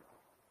one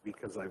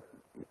because I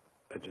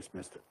just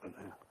missed it. But,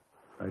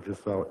 I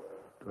just thought,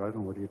 I don't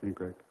know, what do you think,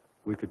 Greg?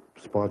 We could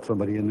spot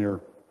somebody in there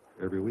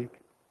every week.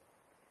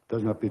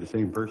 Doesn't have to be the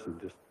same person,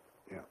 just.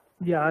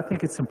 Yeah, I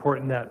think it's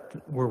important that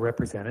we're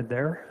represented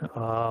there,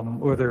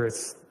 whether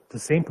it's the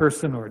same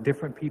person or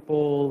different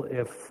people.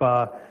 If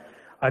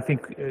I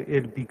think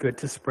it'd be good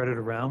to spread it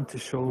around to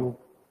show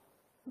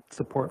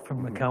support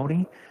from the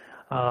county,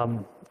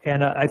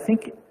 and I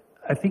think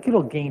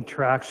it'll gain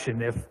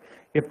traction if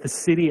a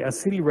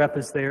city rep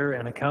is there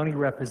and a county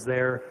rep is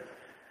there.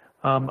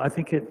 I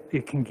think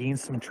it can gain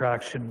some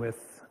traction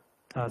with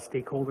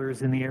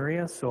stakeholders in the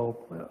area, so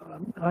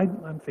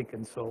I'm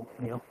thinking so,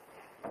 Neil.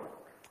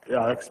 Yeah,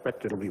 I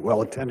expect it'll be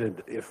well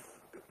attended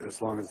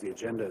as long as the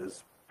agenda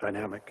is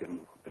dynamic and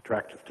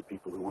attractive to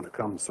people who want to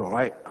come. So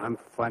I'm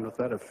fine with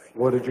that.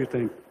 What did you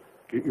think?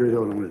 You're the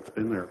only one that's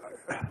been there.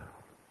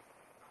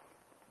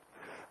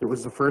 It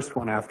was the first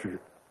one after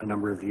a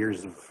number of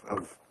years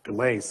of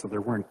delay, so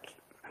there weren't,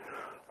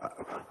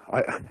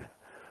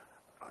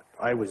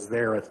 I was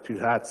there with two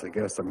hats, I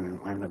guess. I mean,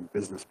 I'm a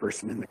business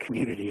person in the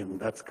community, and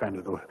that's kind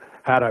of the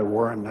hat I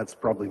wore, and that's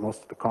probably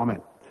most of the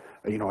comment.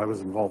 You know, I was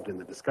involved in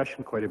the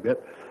discussion quite a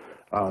bit.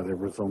 There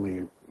was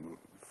only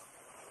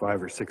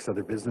 5 or 6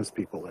 other business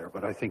people there,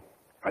 but I think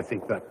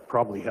that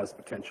probably has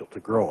potential to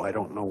grow. I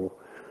don't know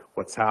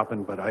what's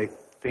happened, but I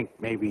think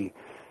maybe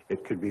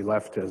it could be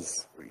left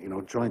as, you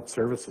know, joint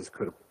services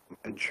could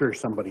ensure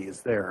somebody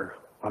is there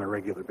on a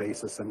regular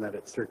basis and that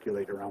it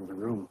circulate around the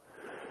room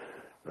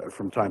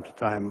from time to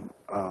time.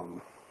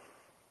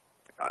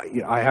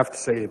 I have to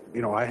say,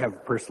 you know, I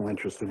have personal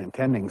interest in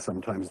attending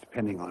sometimes,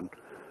 depending on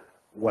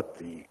what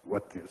the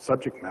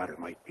subject matter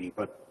might be,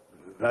 but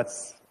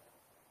that's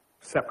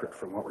separate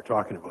from what we're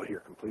talking about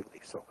here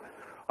completely. So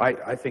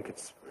I think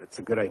it's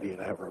a good idea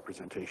to have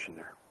representation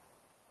there.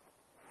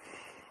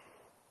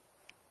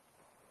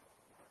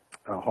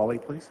 Holly,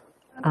 please.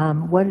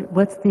 What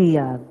was the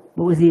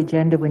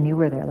agenda when you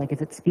were there? Like,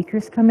 is it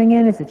speakers coming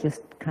in? Is it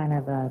just kind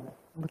of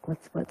look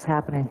what's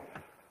happening?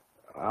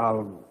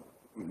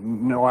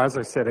 No, as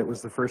I said, it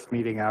was the first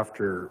meeting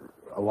after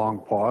a long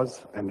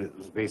pause, and it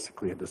was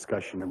basically a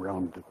discussion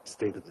around the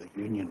state of the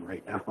union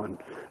right now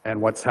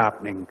and what's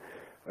happening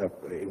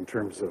in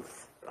terms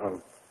of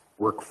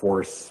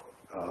workforce,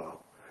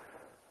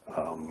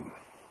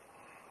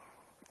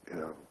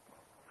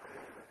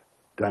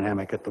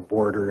 dynamic at the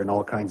border and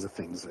all kinds of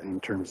things in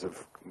terms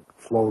of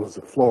flow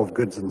of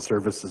goods and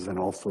services, and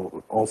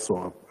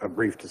also a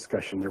brief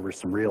discussion. There were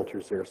some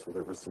realtors there, so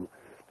there was some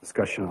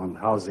discussion on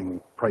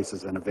housing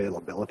prices and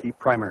availability,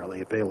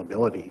 primarily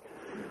availability,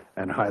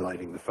 and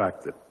highlighting the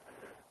fact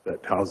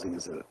that housing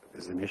is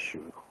an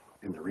issue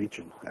in the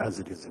region, as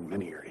it is in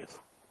many areas.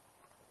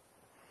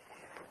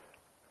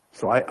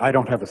 So I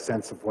don't have a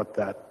sense of what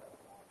that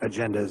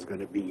agenda is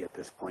going to be at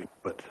this point,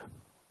 but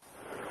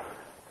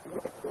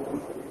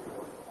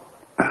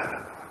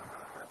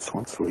it's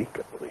once a week,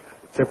 I believe.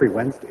 It's every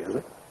Wednesday, is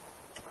it?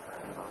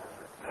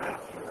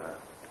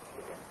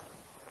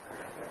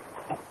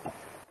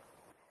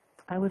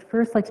 I would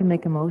first like to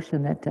make a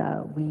motion that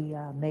we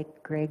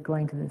make Greg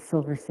going to the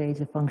Silver Sage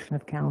a function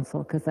of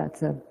council, because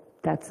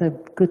that's a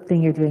good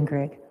thing you're doing,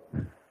 Greg.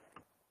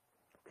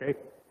 Okay,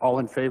 all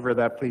in favor of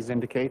that, please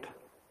indicate.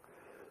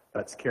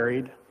 That's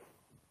carried.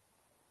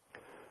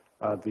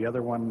 The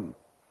other one,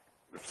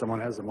 if someone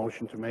has a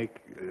motion to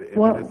make,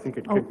 Well, I think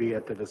it could be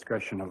at the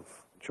discretion of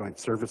joint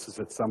services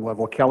at some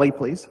level. Kelly,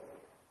 please.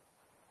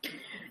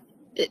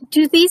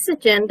 Do these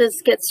agendas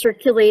get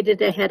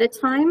circulated ahead of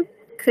time?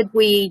 Could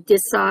we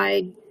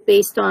decide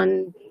based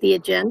on the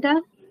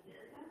agenda?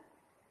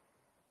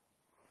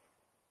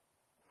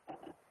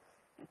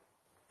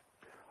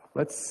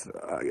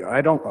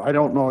 I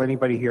don't know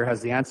anybody here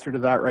has the answer to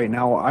that right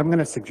now. I'm going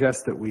to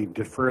suggest that we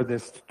defer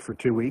this for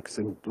 2 weeks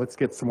and let's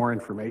get some more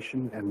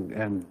information,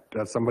 and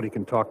somebody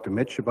can talk to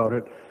Mitch about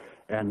it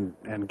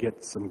and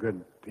get some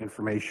good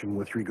information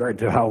with regard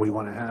to how we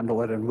want to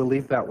handle it, and we'll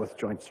leave that with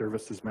joint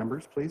services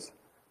members, please.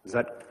 Is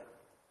that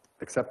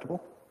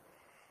acceptable?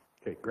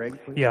 Okay, Greg,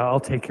 please. Yeah, I'll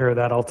take care of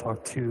that. I'll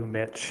talk to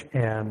Mitch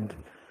and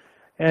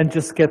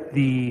just get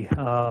the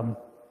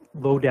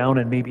lowdown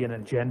and maybe an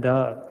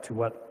agenda to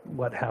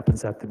what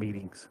happens at the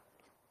meetings.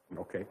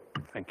 Okay,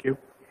 thank you.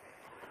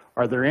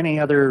 Are there any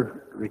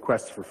other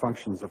requests for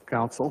functions of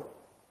council?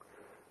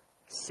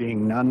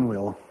 Seeing none,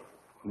 we'll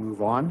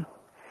move on.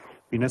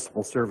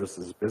 Municipal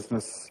services,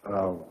 business,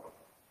 Mr.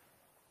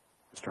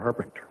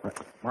 Harpenter.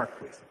 Mark,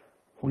 please.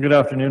 Well, good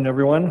afternoon,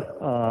 everyone.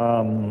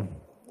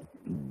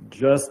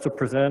 Just to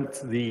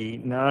present the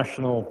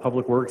National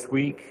Public Works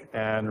Week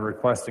and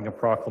requesting a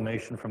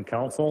proclamation from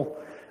council.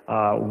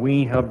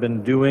 We have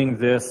been doing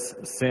this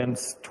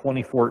since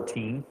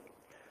 2014.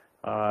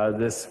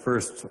 This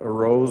first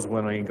arose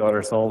when we got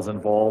ourselves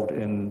involved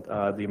in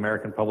the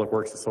American Public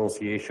Works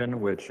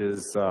Association, which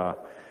is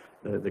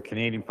the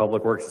Canadian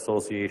Public Works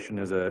Association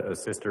is a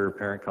sister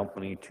parent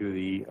company to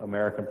the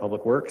American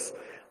Public Works.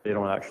 They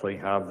don't actually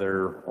have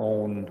their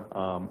own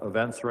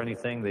events or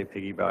anything. They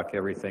piggyback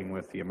everything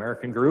with the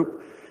American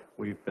group.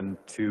 We've been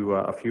to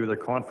a few of the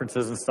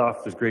conferences and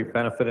stuff. There's great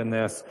benefit in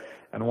this.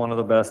 And one of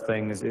the best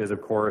things is,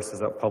 of course, is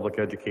that public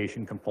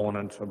education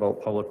component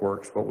about public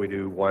works, what we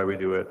do, why we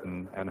do it,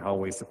 and how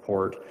we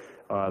support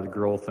the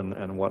growth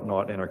and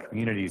whatnot in our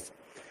communities.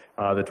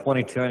 The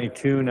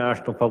 2022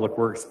 National Public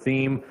Works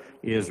theme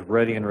is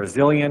Ready and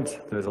Resilient.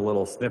 There's a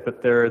little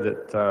snippet there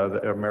that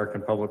the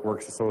American Public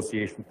Works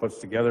Association puts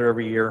together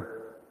every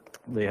year.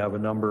 They have a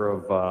number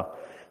of,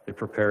 they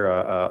prepare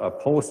a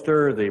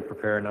poster, they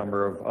prepare a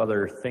number of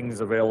other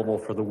things available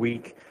for the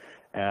week,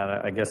 and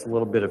I guess a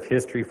little bit of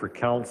history for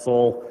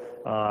council.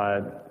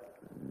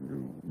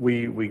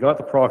 we got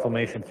the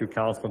proclamation through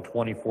council in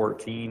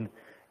 2014.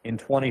 In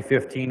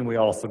 2015, we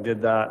also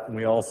did that, and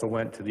we also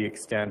went to the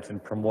extent in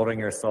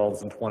promoting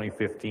ourselves in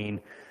 2015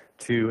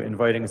 to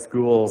inviting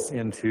schools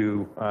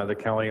into the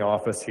county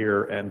office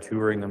here and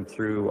touring them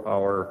through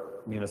our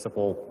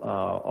municipal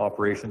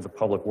operations of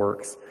public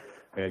works.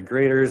 We had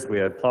graders, we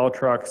had plow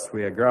trucks,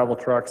 we had gravel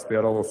trucks, we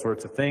had all those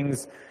sorts of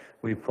things.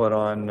 We put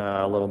on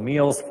little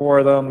meals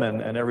for them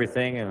and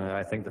everything, and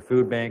I think the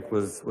food bank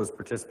was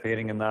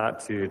participating in that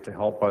to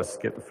help us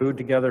get the food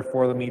together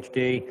for them each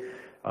day.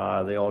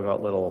 They all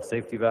got little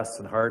safety vests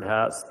and hard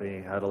hats.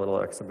 They had a little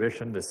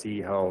exhibition to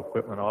see how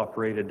equipment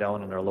operated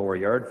down in their lower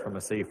yard from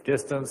a safe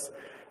distance.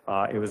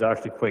 It was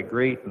actually quite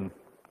great, and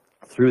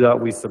through that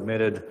we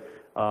submitted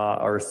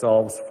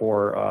ourselves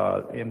for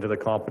into the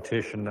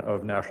competition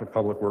of National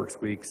Public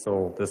Works Week.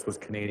 So this was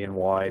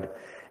Canadian-wide,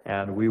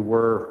 and we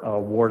were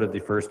awarded the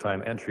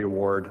first-time entry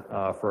award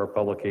for our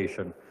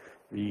publication.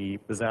 The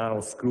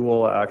Bassano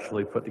School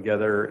actually put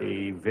together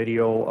a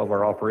video of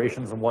our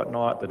operations and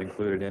whatnot that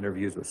included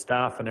interviews with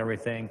staff and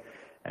everything,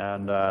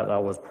 and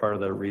that was part of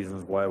the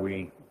reasons why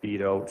we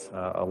beat out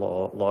a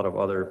lot of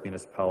other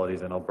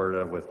municipalities in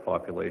Alberta with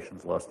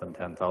populations less than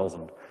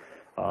 10,000.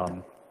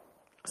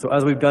 So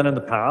as we've done in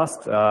the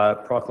past,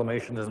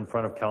 Proclamation is in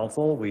front of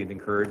council. We'd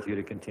encourage you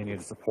to continue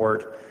to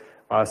support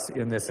us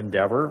in this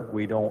endeavor.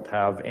 We don't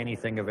have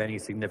anything of any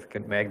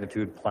significant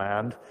magnitude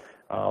planned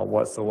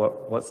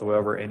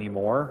whatsoever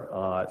anymore.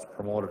 It's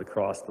promoted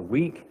across the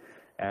week,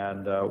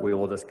 and we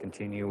will just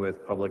continue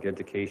with public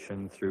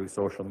education through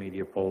social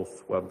media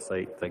posts,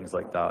 website, things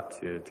like that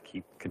to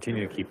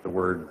continue to keep the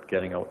word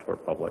getting out to our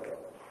public.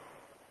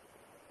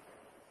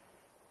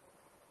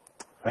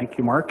 Thank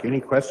you, Mark.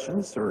 Any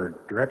questions or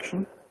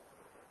direction?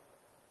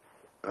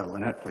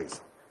 Lynette,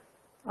 please.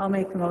 I'll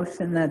make a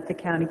motion that the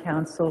County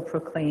Council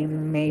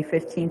proclaim May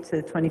 15th to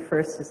the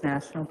 21st as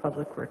National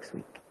Public Works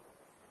Week.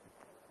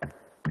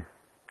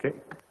 Okay,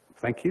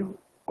 thank you.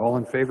 All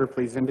in favor,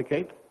 please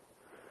indicate.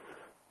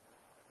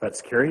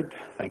 That's carried.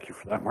 Thank you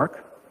for that,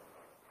 Mark.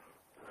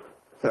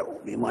 That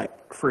will be my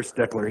first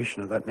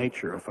declaration of that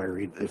nature if I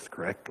read this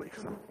correctly.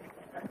 So.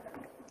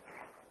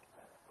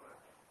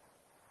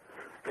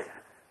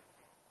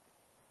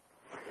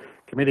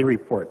 Committee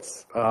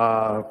reports.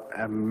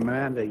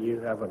 Amanda, you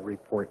have a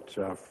report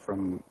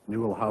from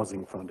Newell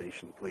Housing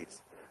Foundation,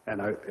 please. And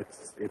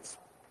it's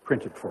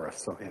printed for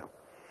us, so yeah.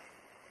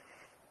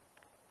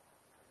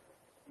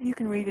 You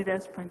can read it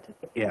as printed.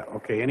 Yeah,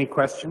 okay. Any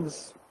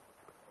questions?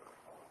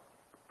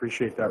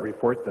 Appreciate that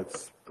report.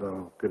 That's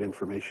good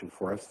information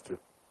for us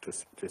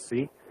to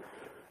see.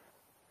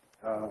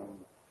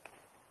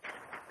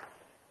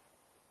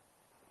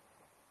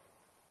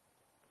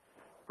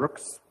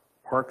 Brooks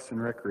Parks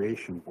and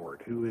Recreation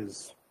Board. Who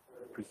is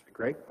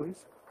Greg,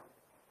 please?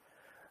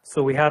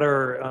 So we had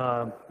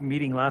our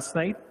meeting last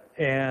night,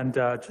 and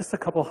just a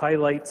couple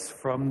highlights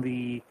from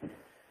the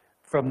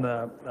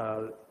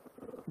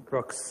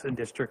Brooks and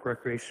District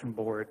Recreation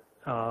Board.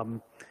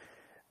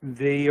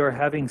 They are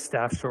having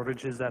staff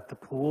shortages at the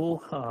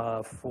pool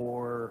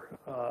for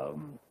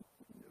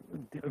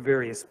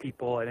various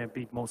people, and it'd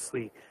be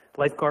mostly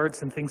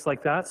lifeguards and things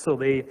like that. So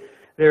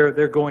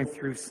they're going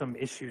through some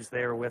issues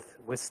there with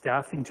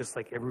staffing, just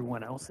like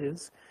everyone else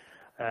is.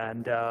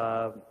 And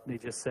they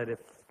just said, if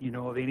you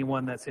know of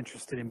anyone that's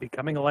interested in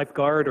becoming a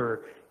lifeguard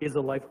or is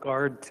a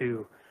lifeguard, they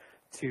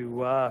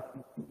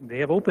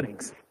have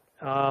openings.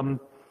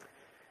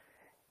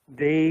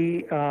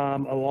 They,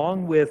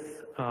 along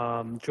with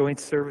Joint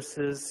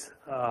Services,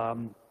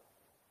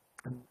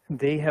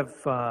 they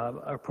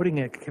are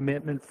putting a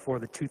commitment for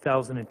the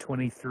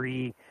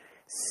 2023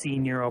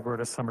 Senior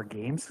Alberta Summer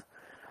Games.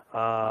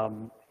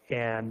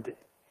 And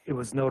it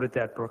was noted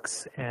that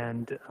Brooks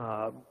and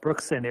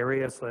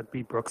area, so that'd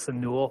be Brooks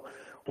and Newell,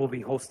 will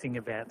be hosting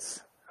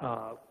events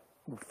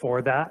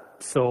for that.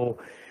 So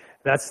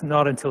that's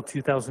not until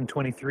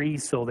 2023.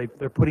 So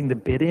they're putting the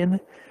bid in.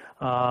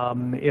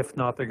 If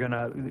not,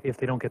 if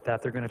they don't get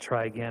that, they're gonna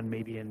try again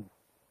maybe in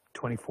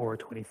 24 or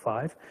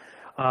 25.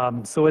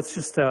 So it's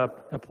just a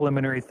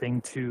preliminary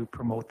thing to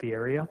promote the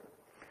area.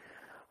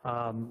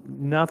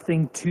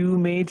 Nothing too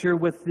major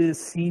with the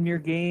senior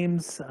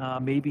games.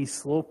 Maybe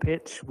slow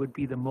pitch would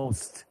be the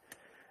most,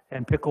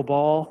 and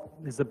pickleball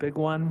is a big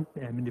one.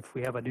 I mean, if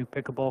we have a new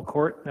pickleball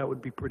court, that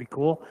would be pretty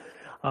cool.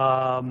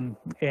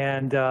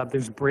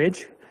 There's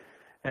bridge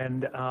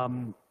and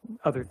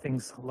other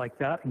things like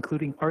that,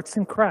 including arts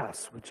and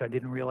crafts, which I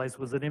didn't realize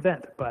was an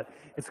event, but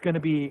it's going to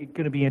be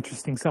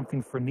interesting,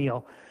 something for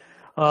Neil.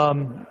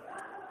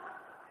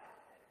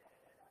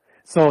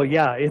 So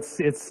yeah,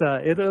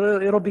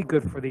 it'll be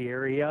good for the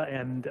area,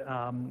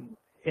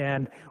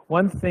 and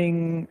one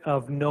thing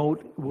of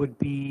note would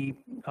be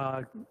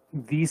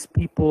these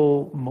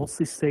people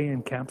mostly stay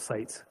in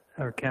campsites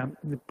or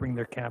bring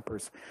their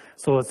campers.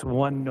 So it's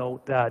one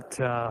note that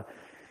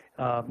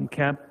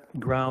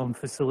campground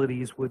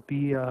facilities would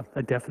be a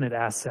definite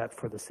asset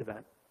for this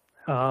event.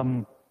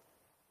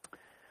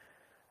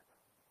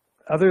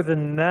 Other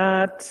than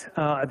that,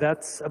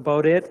 that's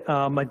about it.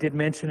 I did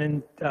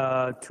mention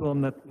to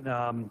them that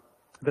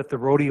that the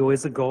rodeo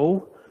is a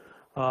go.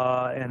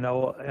 And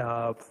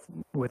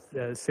with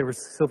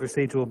Silver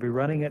Sage will be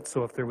running it,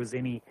 so if there was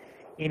any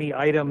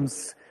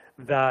items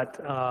that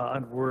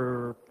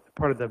were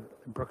part of the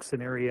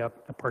Brookson area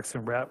Parks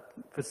and Rec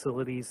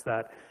facilities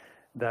that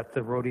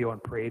the rodeo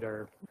and parade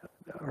are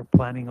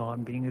planning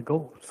on being a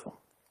go. So.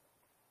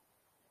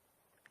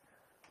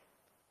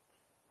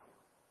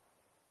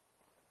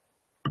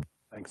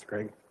 Thanks,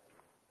 Greg.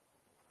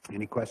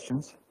 Any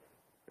questions?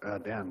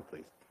 Dan,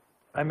 please.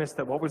 I missed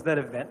that. What was that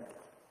event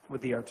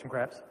with the arts and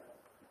crafts?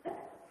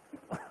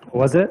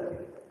 Was it?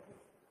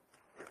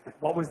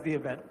 What was the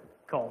event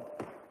called?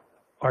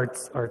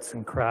 Arts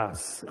and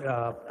crafts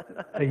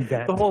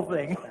event. The whole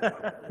thing.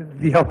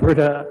 The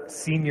Alberta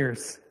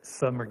Seniors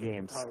Summer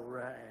Games. All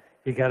right.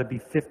 You got to be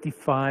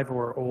 55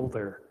 or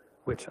older,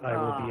 which I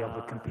will be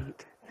able to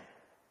compete.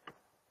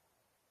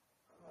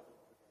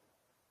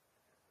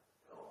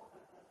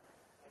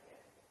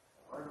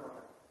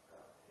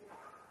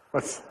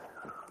 What's,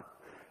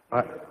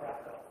 I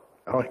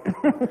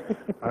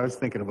was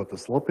thinking about the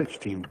slow pitch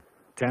team.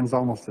 10's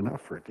almost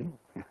enough for a team.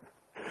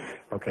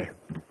 Okay.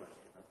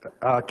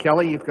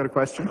 Kelly, you've got a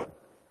question?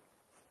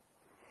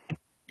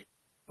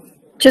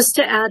 Just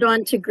to add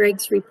on to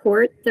Greg's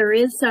report, there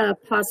is a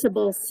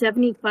possible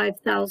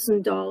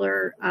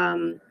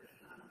 $75,000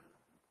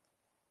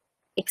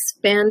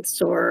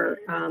 expense or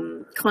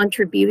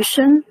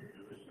contribution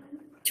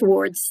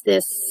towards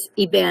this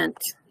event.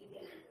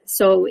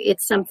 So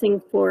it's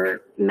something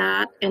for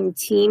Matt and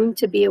team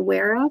to be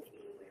aware of.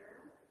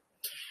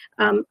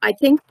 I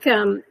think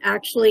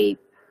actually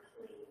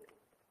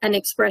an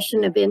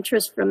expression of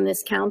interest from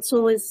this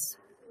council is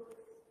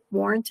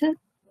warranted.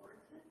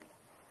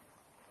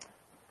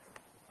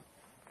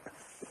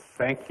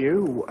 Thank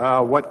you.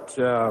 What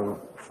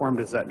form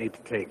does that need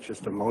to take?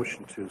 Just a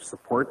motion to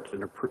support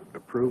and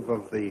approve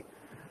of the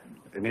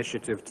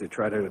initiative to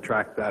try to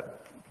attract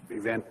that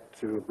event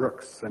to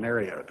Brooks, an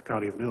area at the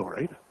County of Newell,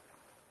 right?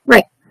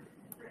 Right.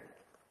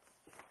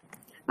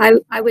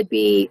 I would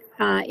be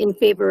in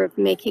favor of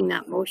making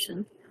that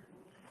motion.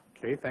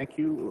 Okay, thank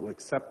you. We'll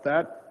accept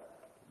that.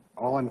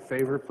 All in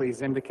favor,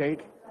 please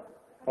indicate.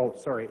 Oh,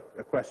 sorry,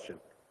 a question.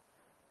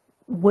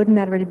 Wouldn't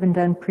that already been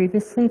done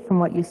previously? From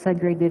what you said,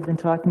 Greg, they've been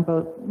talking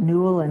about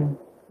Newell, and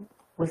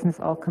wasn't this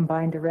all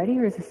combined already,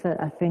 or is this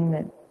a thing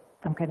that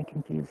I'm kind of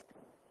confused?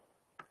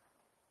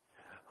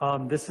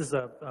 This is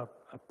a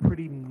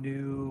pretty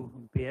new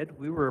bid.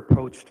 We were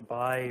approached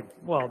by,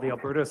 well, the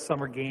Alberta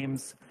Summer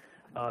Games,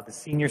 the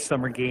Senior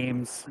Summer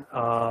Games.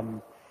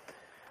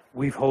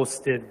 We've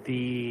hosted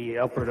the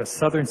Alberta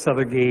Southern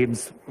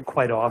Games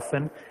quite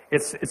often.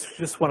 It's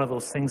just one of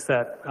those things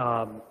that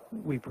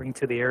we bring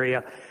to the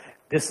area.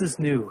 This is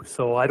new,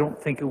 so I don't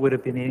think it would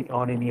have been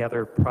on any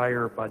other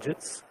prior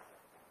budgets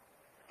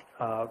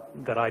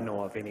that I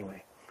know of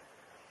anyway.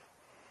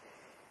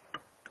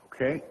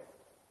 Okay.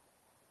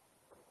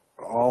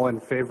 All in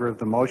favor of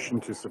the motion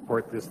to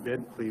support this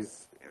bid,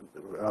 please,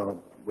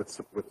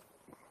 with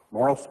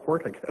moral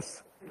support, I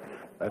guess.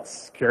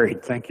 That's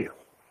carried. Thank you.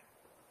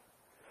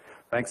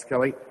 Thanks,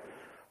 Kelly.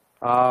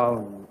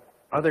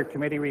 Other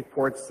committee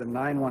reports, the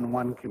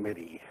 911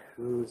 committee.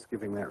 Who's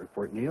giving that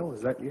report? Neil,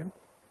 is that you?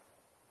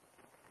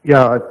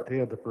 Yeah, they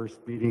had the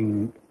first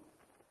meeting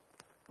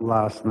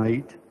last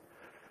night.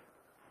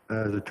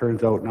 As it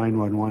turns out,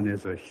 911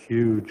 is a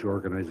huge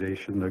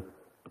organization. The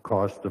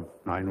cost of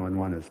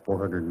 911 is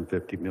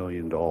 $450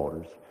 million.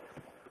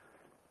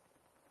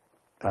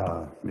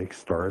 Makes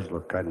stars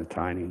look kind of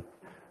tiny.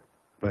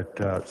 But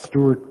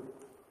Stuart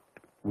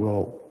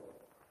will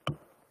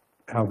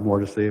have more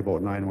to say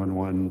about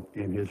 911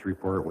 in his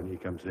report when he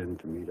comes in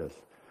to meet us.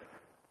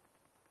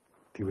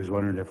 He was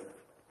wondering if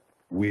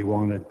we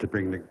wanted to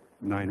bring the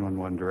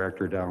 911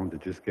 director down to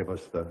just give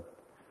us the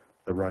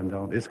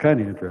rundown. It's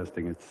kind of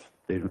interesting.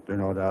 They're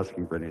not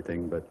asking for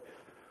anything, but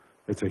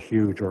it's a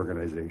huge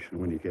organization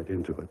when you get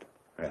into it.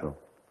 Yeah. So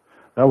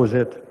that was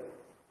it.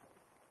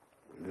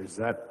 Is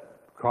that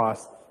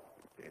cost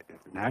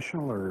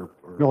national or?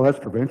 No, that's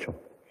provincial.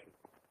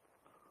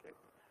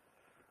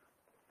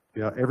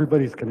 Yeah,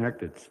 everybody's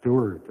connected.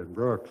 Stewart and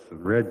Brooks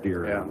and Red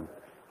Deer. Yeah.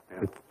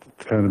 Yeah. It's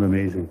kind of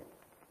amazing.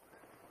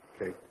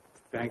 Okay,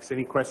 thanks.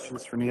 Any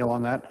questions for Neil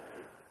on that?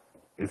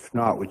 If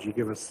not, would you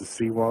give us the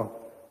CWA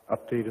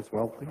update as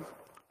well, please?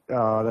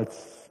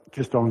 That's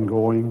just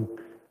ongoing.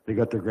 They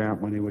got their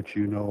grant money, which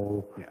you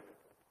know. Yeah.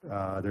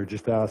 They're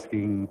just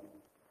asking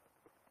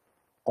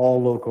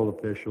all local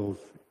officials,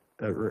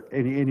 or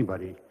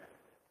anybody,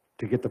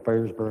 to get the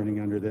fires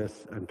burning under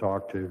this and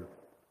talk to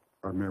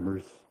our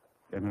members,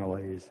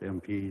 MLAs,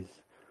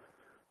 MPs,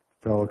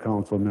 fellow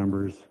council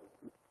members.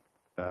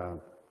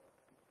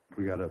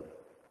 We gotta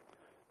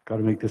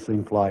make this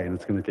thing fly, and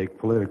it's going to take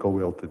political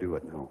will to do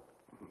it now.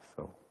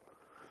 So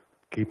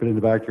keep it in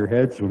the back of your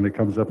heads when it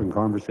comes up in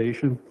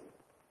conversation.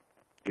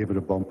 Give it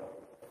a bump.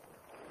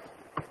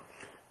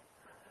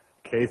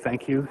 Okay,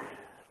 thank you.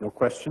 No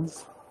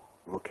questions.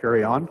 We'll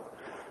carry on.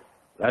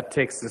 That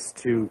takes us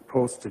to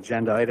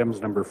post-agenda items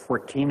number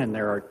 14, and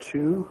there are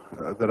two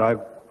that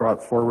I've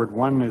brought forward.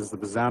 One is the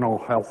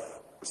Bassano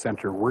Health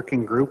Center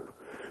Working Group,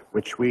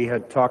 which we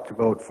had talked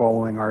about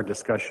following our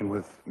discussion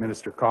with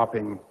Minister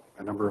Copping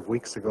a number of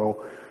weeks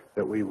ago,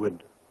 that we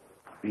would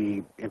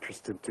be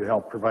interested to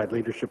help provide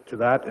leadership to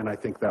that. And I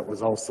think that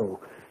was also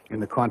in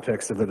the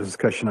context of the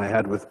discussion I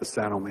had with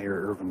Bassano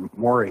Mayor Irvin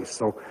Morey.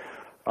 So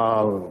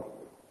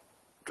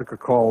took a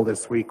call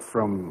this week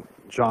from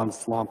John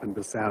Slomp in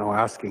Bassano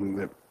asking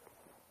that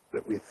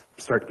we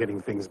start getting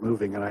things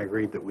moving, and I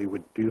agreed that we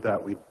would do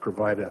that. We'd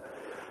provide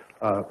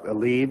a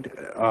lead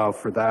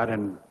for that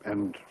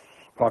and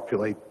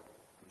populate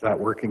that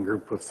working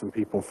group with some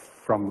people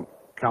from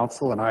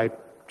council, and I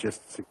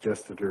just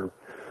suggested, or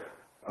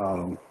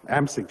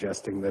am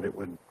suggesting, that it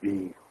would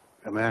be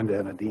Amanda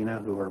and Adina,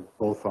 who are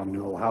both on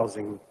Newell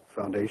Housing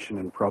Foundation,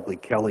 and probably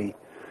Kelly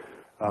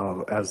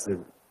as the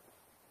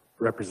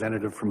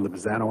representative from the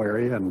Bassano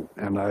area,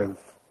 and I've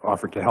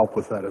offered to help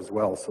with that as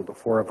well. So the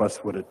four of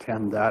us would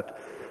attend that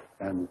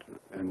and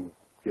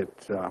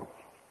get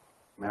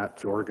Matt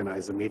to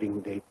organize a meeting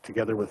date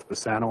together with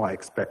Bassano. I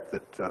expect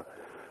that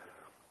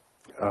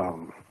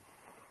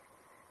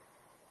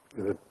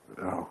the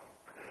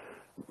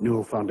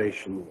Newell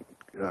Foundation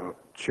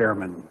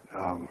chairman,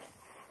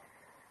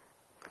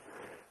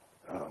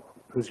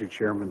 who's your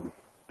chairman,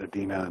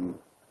 Adina and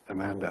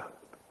Amanda?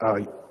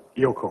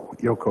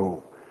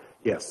 Yoko,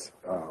 yes,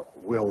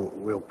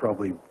 we'll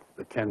probably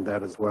attend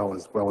that as well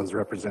as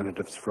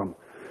representatives from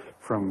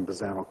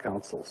Bassano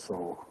Council.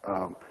 So,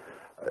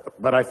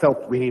 but I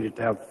felt we needed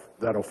to have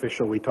that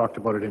official. We talked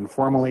about it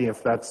informally.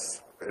 If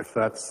that's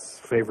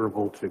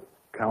favorable to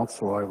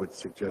council, I would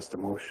suggest a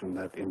motion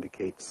that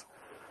indicates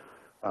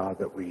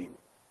that we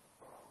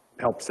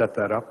help set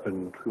that up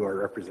and who our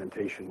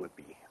representation would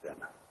be then.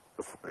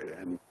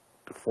 And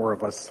the four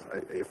of us,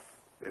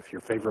 if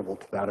you're favorable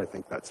to that, I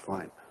think that's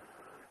fine.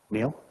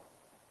 Neil?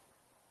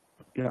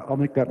 Yeah, I'll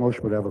make that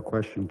motion, but I have a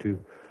question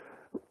too.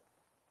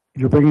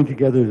 You're bringing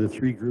together the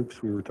three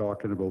groups we were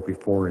talking about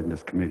before in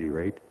this committee,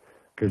 right?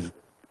 Because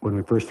when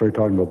we first started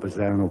talking about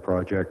Bassano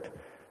project,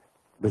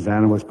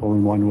 Bassano was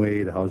pulling one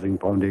way, the Housing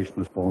Foundation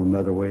was pulling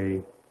another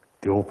way,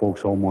 the old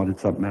folks home wanted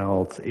something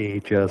else,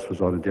 AHS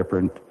was on a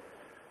different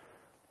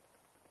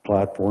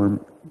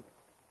platform.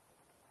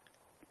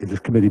 Is this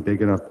committee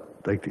big enough,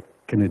 like,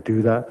 can it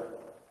do that?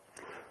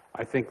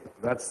 I think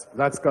that's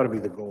got to be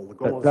the goal. The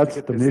goal is That's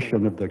to get the this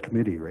mission of the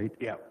committee, right?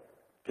 Yeah.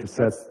 To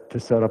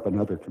set up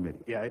another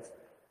committee, Yeah, it's,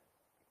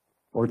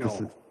 or No,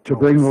 to no,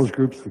 bring it's- those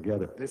groups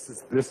together. this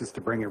is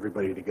to bring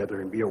everybody together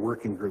and be a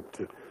working group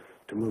to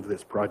move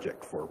this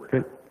project forward.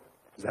 Okay.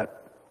 Is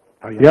that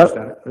how you Yeah,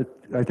 understand it?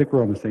 I think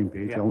we're on the same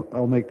page. Yeah.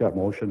 I'll make that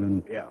motion,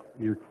 and Yeah.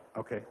 your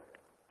Okay,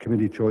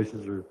 committee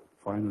choices are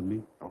fine with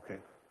me. okay.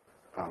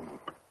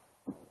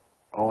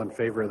 All in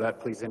favor of that,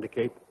 please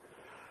indicate.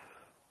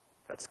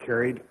 That's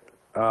carried.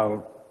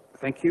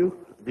 Thank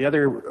you. The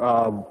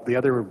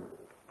other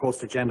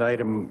post-agenda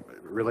item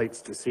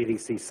relates to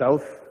CDC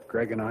South.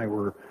 Greg and I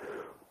were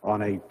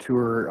on a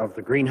tour of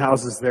the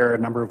greenhouses there a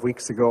number of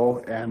weeks ago,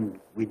 and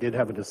we did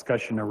have a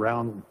discussion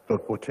around the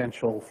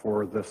potential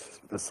for the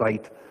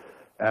site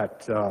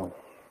at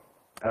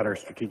our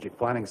strategic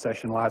planning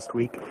session last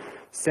week.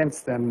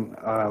 Since then,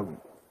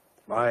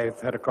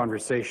 I've had a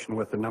conversation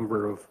with a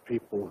number of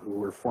people who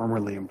were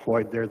formerly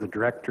employed there. The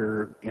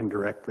director,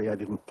 indirectly, I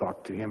didn't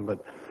talk to him,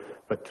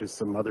 but to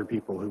some other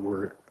people who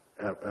were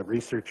a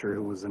researcher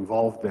who was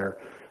involved there.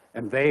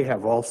 And they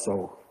have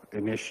also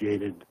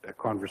initiated a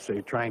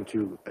conversation trying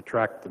to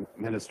attract the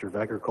Minister of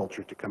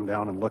Agriculture to come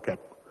down and look at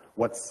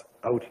what's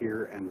out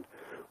here and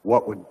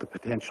what would the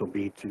potential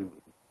be to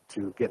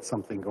get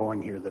something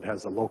going here that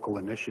has a local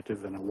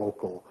initiative and a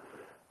local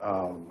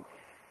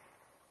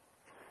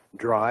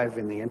drive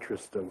in the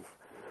interest of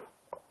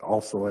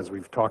also, as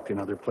we've talked in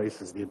other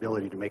places, the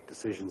ability to make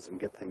decisions and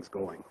get things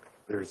going.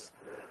 There's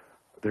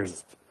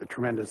a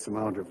tremendous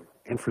amount of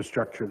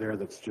infrastructure there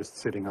that's just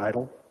sitting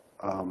idle.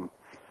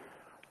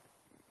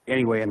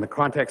 Anyway, in the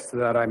context of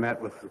that, I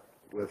met with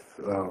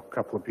a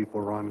couple of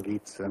people, Ron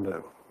Geets and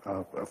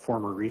a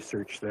former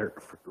researcher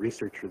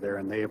there,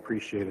 and they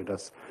appreciated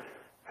us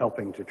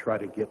helping to try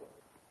to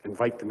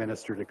invite the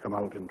minister to come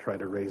out and try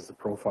to raise the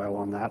profile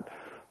on that.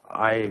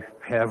 I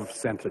have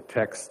sent a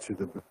text to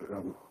the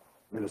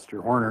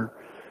Minister Horner,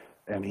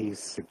 and he's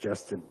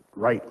suggested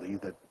rightly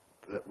that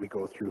we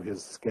go through his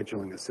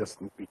scheduling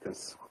assistant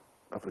because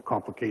of the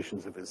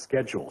complications of his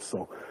schedule.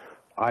 So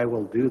I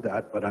will do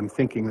that, but I'm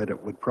thinking that it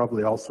would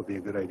probably also be a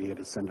good idea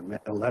to send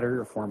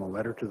a formal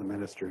letter to the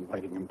minister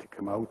inviting him to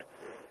come out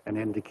and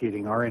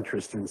indicating our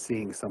interest in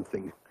seeing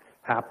something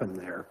happen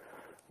there,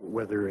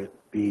 whether it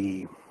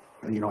be,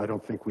 I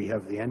don't think we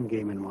have the end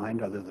game in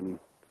mind other than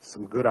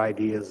some good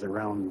ideas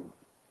around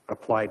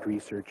applied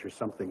research or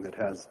something that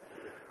has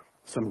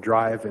some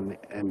drive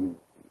and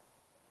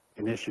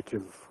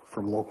initiative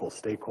from local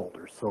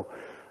stakeholders. So,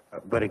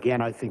 but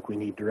again, I think we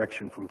need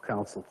direction from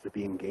council to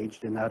be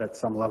engaged in that at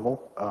some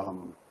level.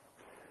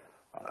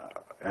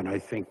 And I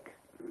think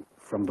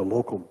from the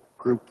local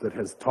group that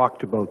has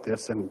talked about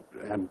this and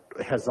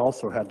has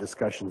also had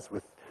discussions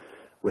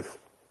with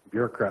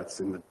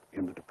bureaucrats in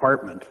the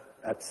department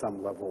at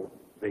some level,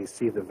 they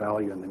see the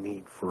value and the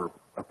need for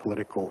a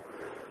political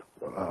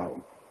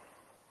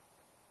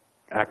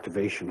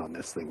activation on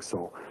this thing.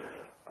 So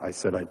I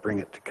said I'd bring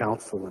it to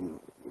council and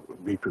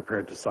be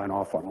prepared to sign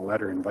off on a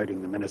letter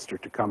inviting the minister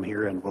to come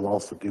here, and will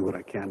also do what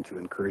I can to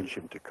encourage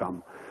him to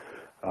come.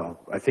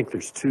 I think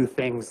there's two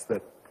things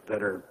that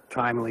are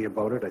timely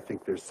about it. I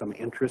think there's some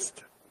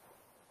interest,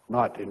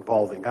 not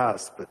involving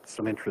us, but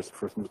some interest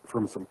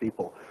from some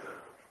people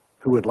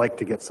who would like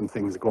to get some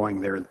things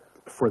going there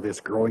for this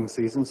growing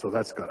season. So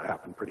that's got to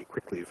happen pretty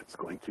quickly if it's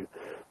going to.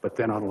 But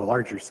then on a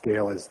larger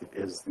scale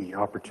is the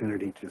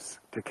opportunity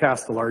to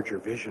cast a larger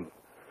vision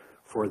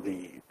for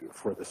the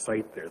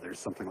site there. There's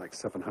something like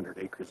 700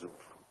 acres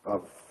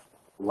of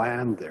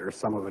land there,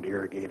 some of it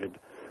irrigated,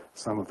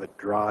 some of it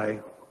dry.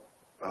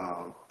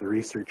 The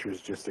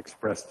researchers just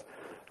expressed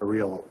a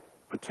real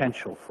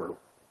potential for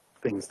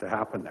things to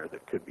happen there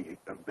that could be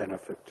a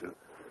benefit to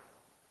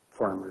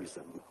farmers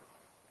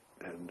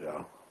and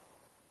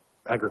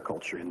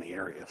agriculture in the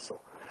area.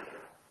 So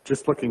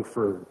just looking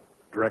for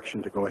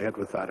direction to go ahead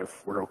with that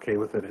if we're okay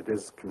with it. It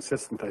is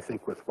consistent, I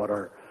think, with what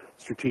our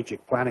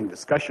strategic planning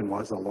discussion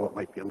was, although it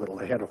might be a little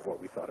ahead of what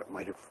we thought it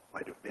might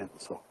have been.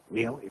 So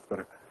Neil, you've got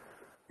to...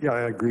 Yeah,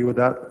 I agree with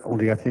that.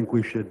 Only I think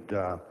we should,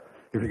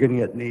 if you're going to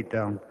get Nate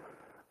down,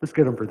 let's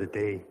get him for the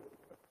day.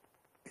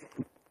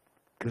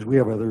 Because we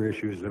have other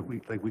issues that we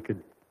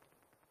could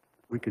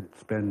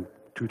spend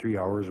 2-3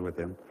 hours with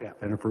him. Yeah.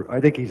 And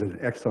I think he's an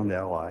excellent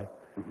ally,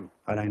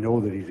 and I know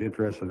that he's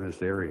interested in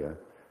this area.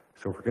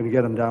 So if we're going to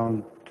get him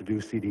down to do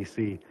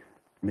CDC,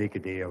 make a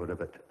day out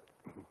of it.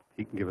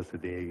 He can give us a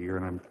day a year,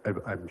 and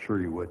I'm sure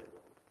he would.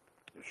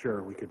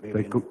 Sure, we could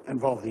maybe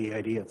involve the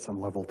EID at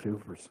some level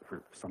too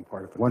for some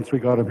part of it. Once we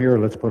got him here,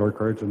 let's put our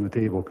cards on the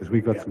table, because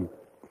we got some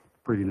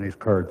pretty nice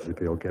cards if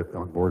they'll get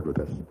on board with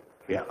us.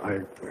 Yeah, I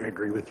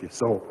agree with you.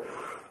 So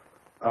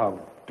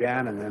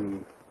Dan, and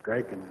then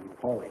Greg, and then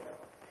Holly.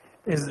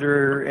 Is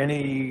there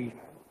any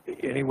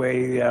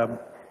way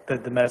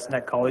that the Medicine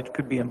Hat College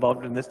could be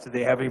involved in this? Do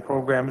they have any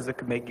programs that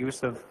could make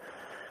use of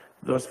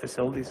those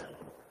facilities?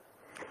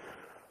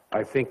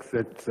 I think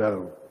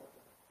that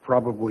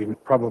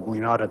probably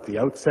not at the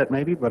outset,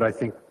 maybe, but I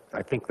think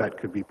that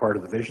could be part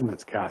of the vision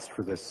that's cast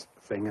for this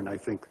thing, and I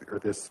think, or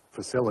this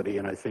facility,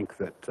 and I think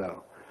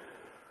that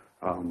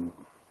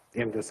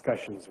in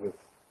discussions with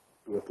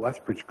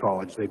Lethbridge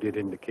College, they did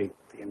indicate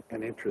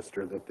an interest,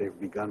 or that they've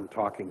begun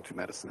talking to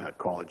Medicine Hat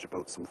College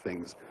about some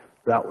things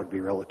that would be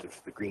relative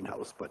to the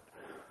greenhouse, but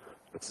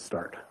let's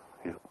start.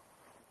 Yeah.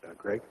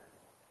 Greg?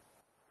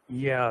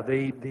 Yeah,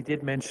 they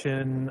did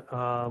mention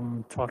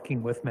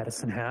talking with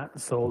Medicine Hat.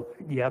 So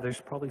yeah,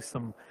 there's probably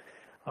some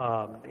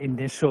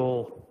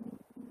initial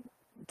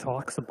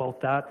talks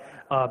about that.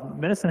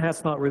 Medicine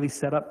Hat's not really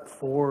set up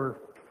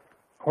for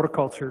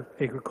horticulture,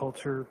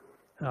 agriculture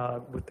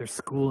with their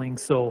schooling.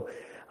 So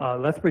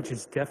Lethbridge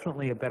is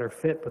definitely a better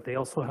fit, but they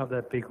also have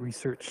that big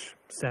research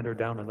center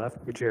down in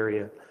Lethbridge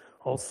area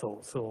also.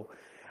 So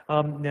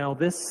now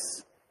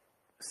this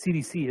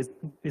CDC,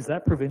 is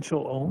that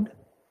provincial owned?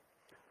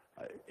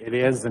 It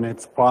is, and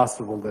it's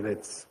possible that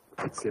it's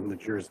in the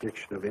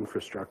jurisdiction of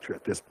infrastructure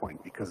at this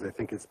point, because I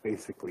think it's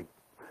basically,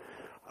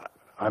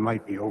 I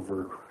might be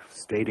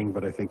overstating,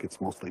 but I think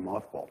it's mostly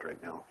mothballed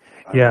right now.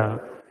 Yeah.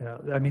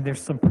 I mean,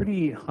 there's some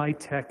pretty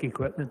high-tech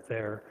equipment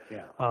there.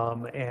 Yeah.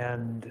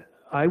 And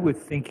I would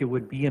think it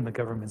would be in the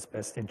government's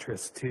best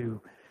interest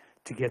to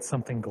get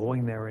something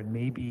going there, and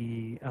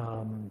maybe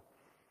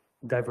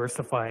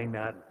diversifying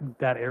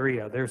that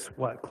area. There's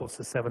close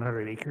to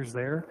 700 acres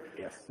there.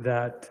 Yes.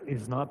 That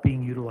is not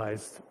being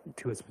utilized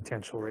to its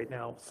potential right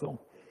now. So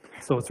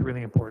it's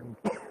really important.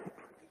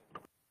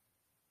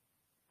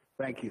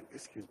 Thank you.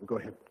 Excuse me. Go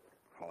ahead,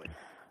 Holly.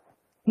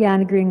 Yeah,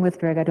 and agreeing with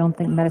Greg, I don't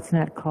think Medicine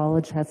Hat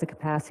College has the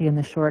capacity in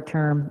the short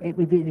term. It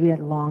would be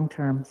at long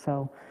term.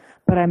 So,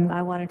 but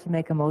I wanted to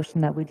make a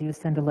motion that we do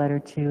send a letter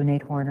to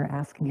Nate Horner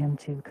asking him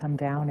to come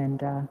down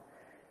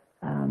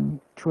and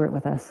tour it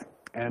with us.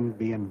 And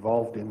be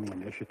involved in the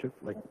initiative,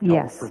 like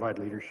Yes. provide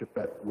leadership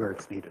where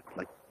it's needed,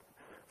 like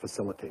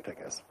facilitate, I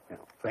guess. Yeah.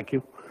 Thank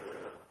you.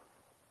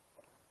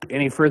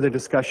 Any further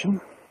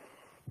discussion?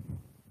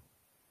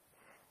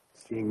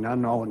 Seeing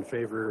none, all in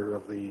favor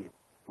of the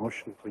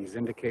motion, please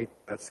indicate.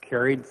 That's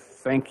carried.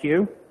 Thank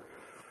you.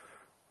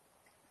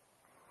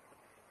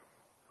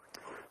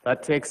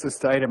 That takes us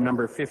to item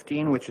number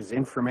 15, which is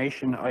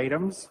information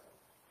items,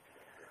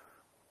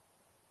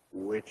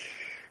 which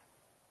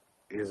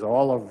is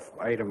all of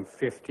item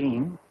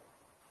 15.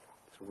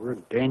 So we're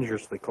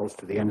dangerously close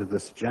to the end of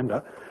this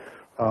agenda.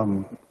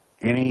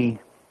 Any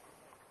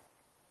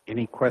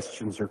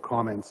questions or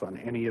comments on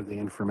any of the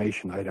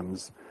information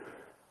items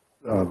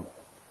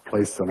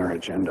placed on our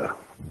agenda?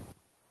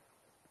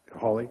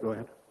 Holly, go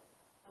ahead.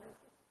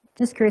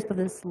 Just curious about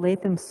this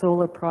Lathom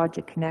solar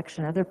project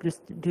connection. They're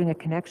just doing a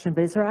connection,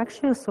 but is there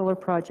actually a solar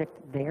project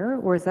there,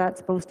 or is that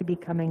supposed to be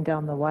coming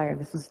down the wire?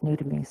 This is new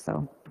to me,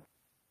 so.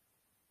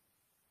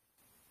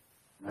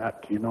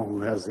 Matt, do you know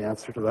who has the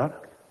answer to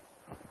that?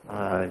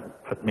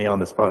 Put me on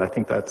the spot. I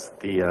think that's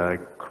the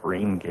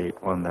Green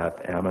Gate one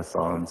that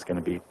Amazon's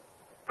going to be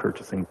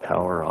purchasing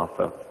power off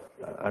of.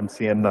 I'm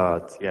seeing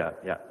nods, yeah.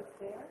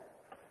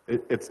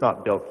 It's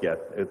not built yet,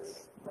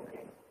 it's,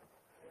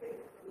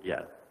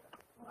 yeah.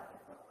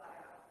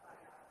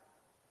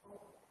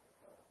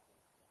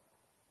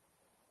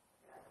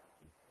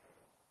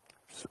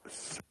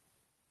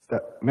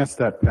 Missed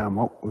that, Pam,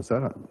 what was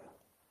that?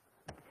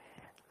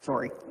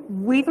 Sorry.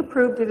 We've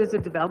approved it as a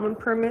development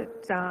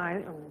permit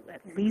at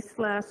least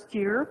last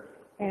year,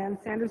 and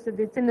Sandra said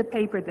it's in the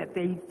paper that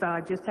they've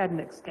just had an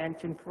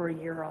extension for a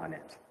year on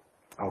it.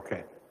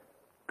 Okay,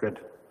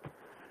 good.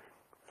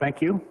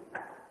 Thank you.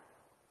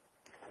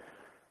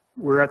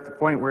 We're at the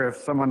point where if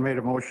someone made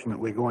a motion that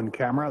we go in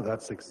camera,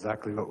 that's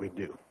exactly what we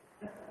do.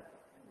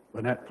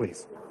 Lynette,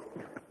 please.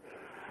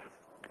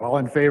 All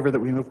in favor that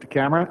we move to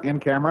camera, in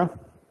camera?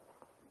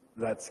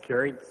 That's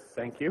carried.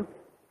 Thank you.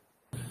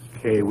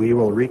 Okay, we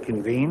will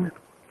reconvene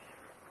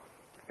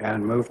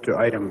and move to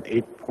item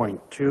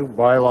 8.2,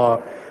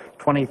 bylaw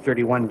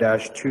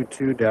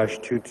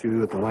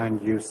 2031-22-22 of the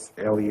land use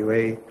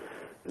LUA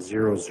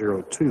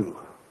 002.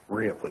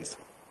 Maria, please.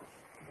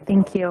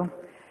 Thank you.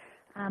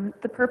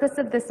 The purpose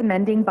of this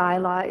amending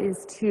bylaw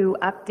is to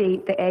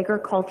update the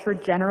agriculture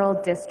general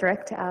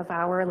district of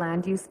our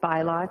land use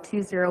bylaw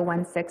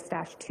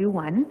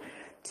 2016-21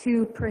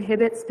 to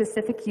prohibit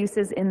specific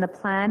uses in the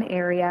plan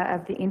area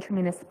of the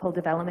intermunicipal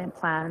development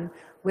plan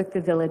with the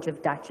village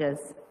of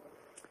Dutchess.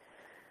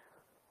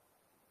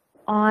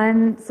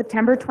 On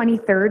September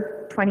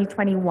 23rd,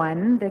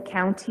 2021, the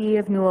County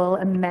of Newell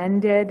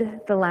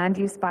amended the land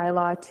use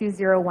bylaw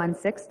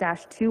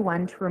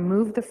 2016-21 to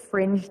remove the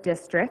fringe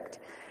district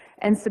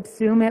and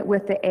subsume it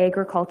with the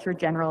agriculture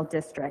general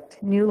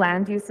district. New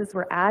land uses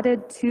were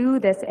added to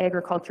this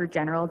agriculture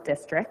general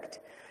district.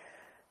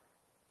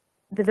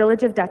 The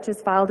Village of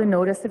Dutchess filed a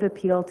notice of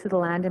appeal to the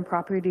Land and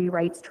Property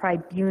Rights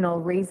Tribunal,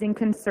 raising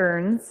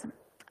concerns,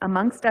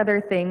 amongst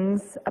other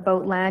things,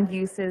 about land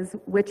uses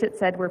which it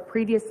said were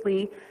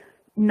previously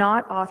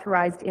not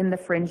authorized in the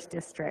fringe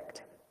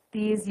district.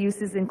 These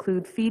uses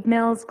include feed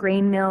mills,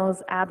 grain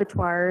mills,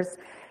 abattoirs,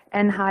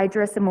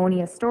 anhydrous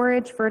ammonia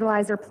storage,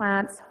 fertilizer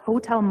plants,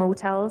 hotel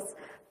motels,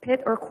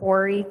 pit or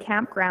quarry,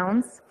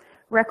 campgrounds,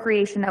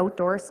 recreation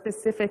outdoor,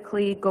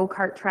 specifically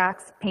go-kart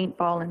tracks,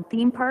 paintball and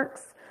theme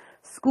parks,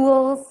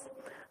 schools,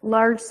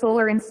 large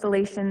solar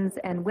installations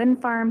and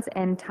wind farms,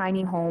 and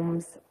tiny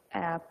homes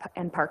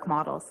and park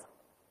models.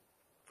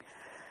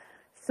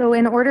 So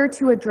in order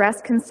to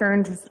address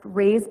concerns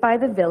raised by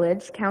the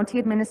village, county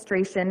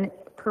administration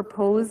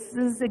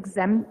proposes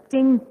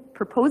exempting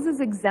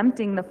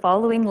the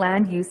following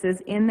land uses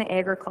in the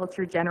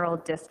agriculture general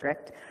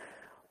district,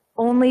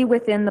 only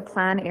within the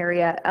plan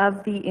area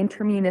of the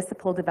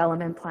intermunicipal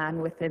development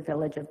plan with the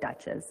village of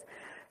Dutchess.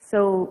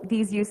 So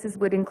these uses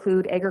would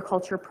include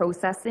agriculture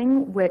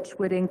processing, which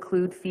would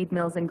include feed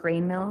mills and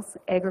grain mills,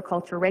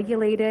 agriculture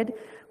regulated,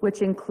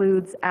 which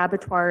includes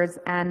abattoirs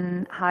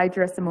and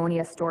anhydrous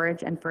ammonia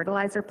storage and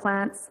fertilizer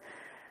plants,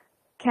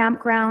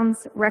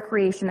 campgrounds,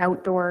 recreation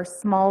outdoor,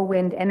 small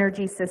wind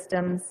energy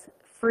systems,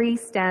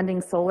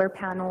 freestanding solar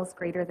panels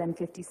greater than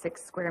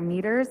 56 square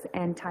meters,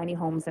 and tiny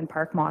homes and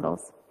park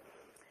models.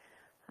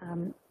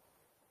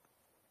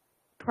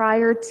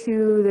 Prior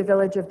to the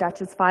Village of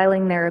Dutchess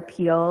filing their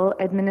appeal,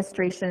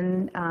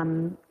 administration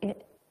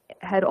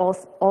had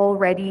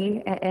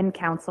already, and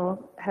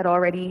council had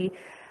already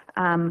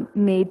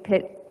made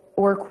pit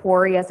or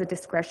quarry as a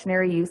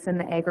discretionary use in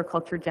the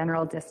agriculture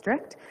general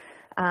district.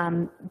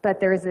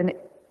 But there is an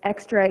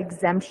extra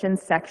exemption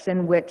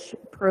section which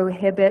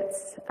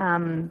prohibits,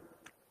 that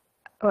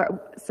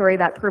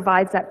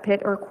provides that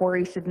pit or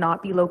quarry should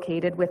not be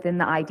located within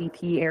the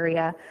IDP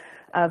area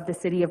of the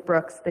City of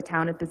Brooks, the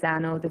Town of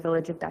Bassano, the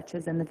Village of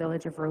Dutchess, and the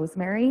Village of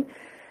Rosemary.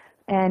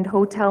 And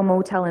hotel,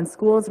 motel, and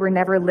schools were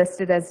never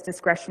listed as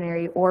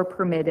discretionary or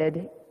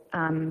permitted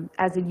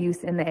as a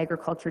use in the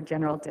agriculture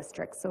general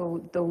district.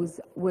 So those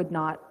would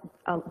not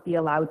be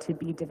allowed to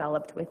be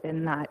developed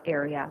within that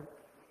area.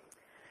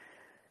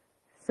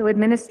 So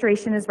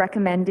administration is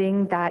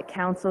recommending that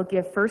council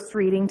give first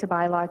reading to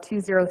bylaw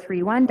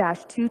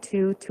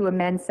 2031-22 to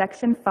amend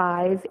section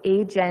 5,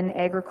 ADJOURN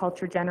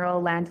Agriculture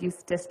General Land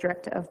Use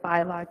District of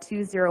bylaw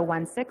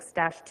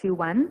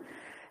 2016-21,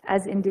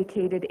 as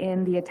indicated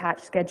in the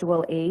attached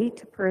Schedule A,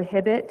 to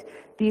prohibit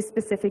these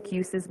specific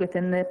uses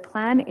within the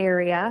plan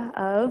area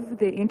of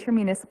the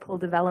intermunicipal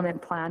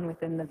development plan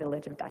within the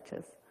Village of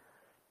Dutchess.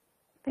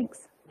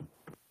 Thanks.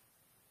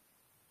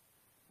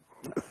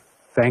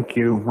 Thank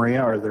you,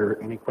 Maria. Are there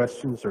any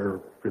questions or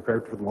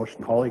prepared for the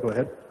motion? Holly, go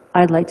ahead.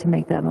 I'd like to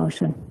make that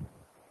motion.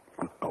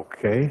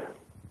 Okay.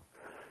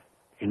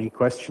 Any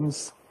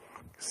questions?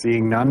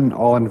 Seeing none,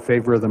 all in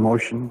favor of the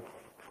motion,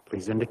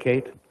 please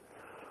indicate.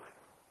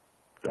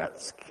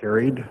 That's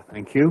carried.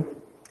 Thank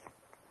you.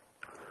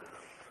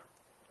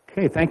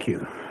 Okay, thank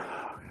you,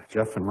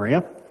 Jeff and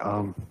Maria.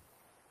 Pardon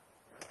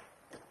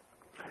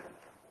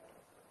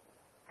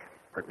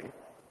me.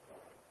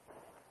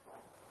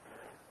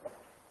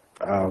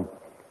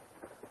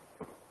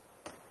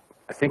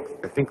 I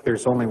think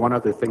there's only one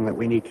other thing that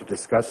we need to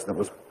discuss that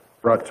was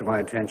brought to my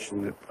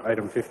attention,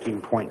 item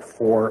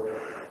 15.4,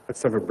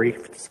 let's have a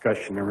brief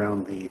discussion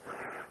around the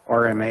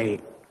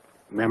RMA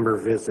member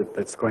visit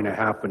that's going to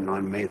happen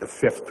on May the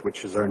 5th,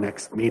 which is our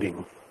next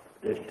meeting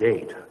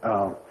date.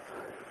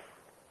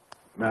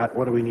 Matt,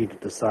 what do we need to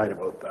decide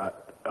about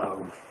that?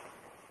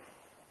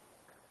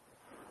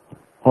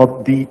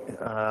 Well, the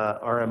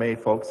RMA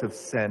folks have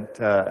sent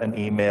an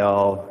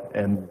email,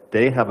 and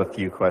they have a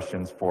few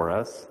questions for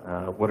us.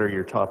 What are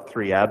your top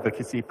 3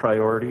 advocacy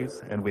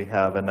priorities? And we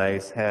have a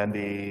nice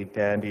handy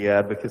dandy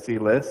advocacy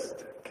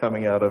list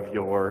coming out of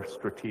your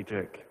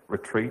strategic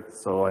retreat.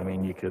 So, I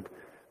mean, you could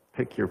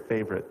pick your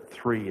favorite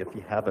 3 if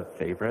you have a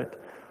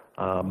favorite.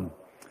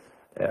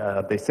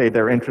 They say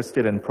they're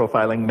interested in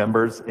profiling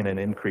members in an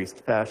increased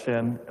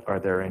fashion. Are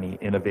there any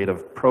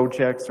innovative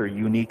projects or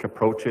unique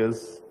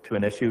approaches to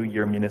an issue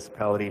your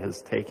municipality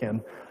has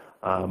taken?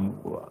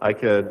 I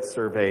could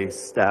survey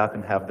staff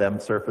and have them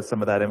surface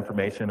some of that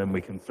information, and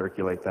we can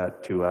circulate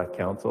that to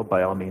council.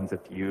 By all means,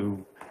 if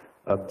you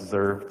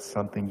observed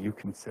something you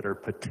consider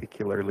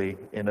particularly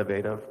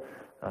innovative,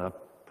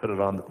 put it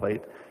on the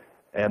plate.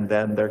 And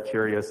then they're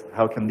curious,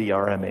 how can the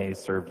RMA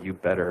serve you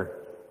better,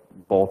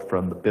 both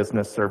from the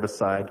business service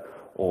side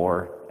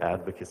or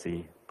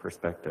advocacy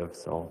perspective?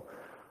 So,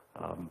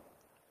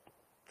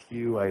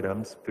 few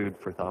items, food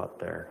for thought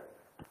there.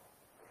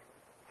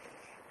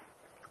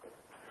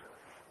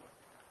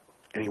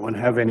 Anyone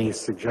have any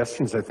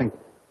suggestions? I think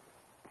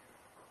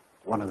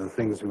one of the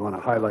things we want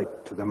to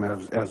highlight to them,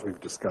 as we've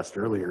discussed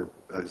earlier,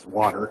 is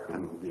water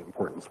and the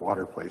importance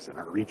water plays in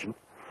our region.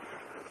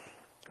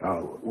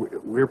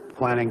 We're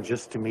planning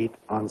just to meet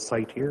on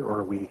site here,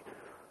 or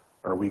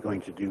are we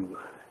going to do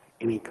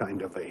any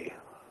kind of a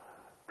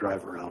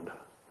drive around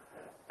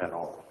at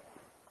all?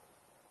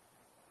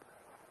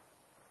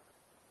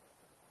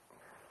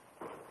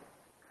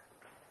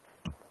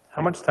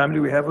 How much time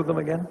do we have with them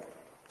again?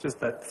 Just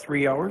that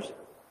 3 hours?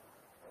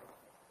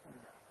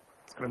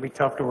 It's going to be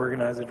tough to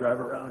organize a drive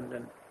around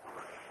and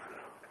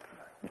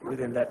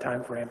within that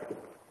time frame.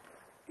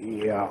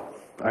 Yeah,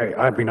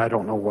 I mean, I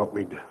don't know what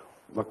we'd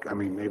look. I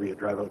mean, maybe a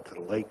drive out to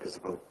the lake is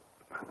about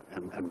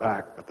and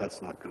back, but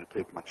that's not going to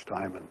take much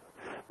time, and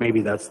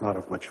maybe that's not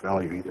of much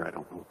value either. I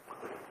don't know.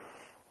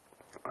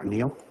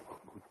 Neil?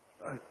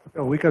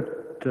 We got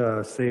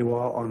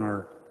Sewa on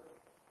our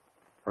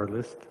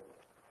list.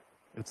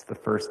 It's the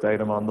first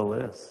item on the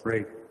list.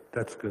 Right,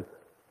 that's good.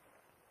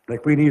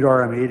 Like, we need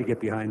RMA to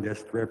get behind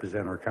this to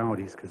represent our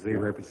counties, because they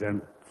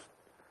represent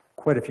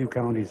quite a few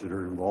counties that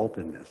are involved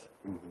in this.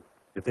 Mm-hmm.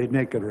 If they'd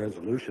make a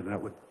resolution,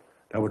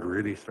 that would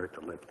really start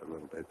to lift a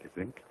little bit, do you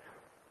think?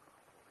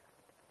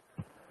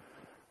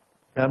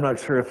 I'm not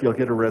sure if you'll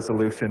get a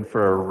resolution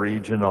for a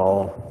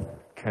regional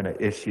kind of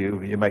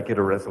issue. You might get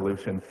a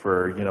resolution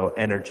for,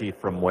 energy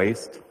from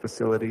waste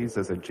facilities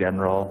as a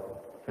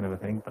general kind of a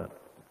thing, but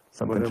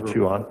something to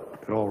chew on.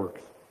 It all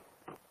works.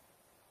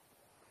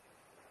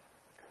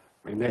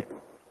 I mean,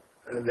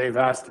 they've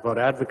asked about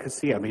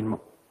advocacy. I mean,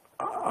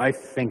 I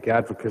think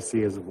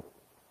advocacy is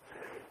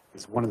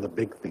one of the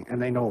big things,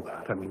 and they know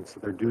that. I mean, so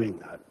they're doing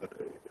that. But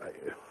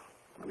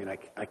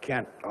I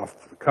can't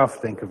off the cuff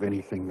think of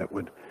anything that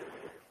would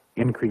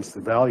increase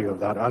the value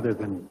of that, other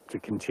than to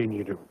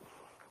continue to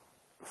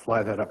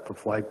fly that up the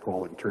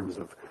flagpole in terms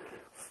of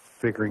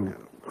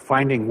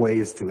finding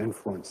ways to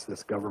influence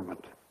this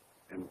government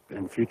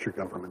and future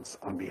governments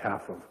on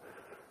behalf of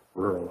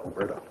rural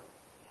Alberta.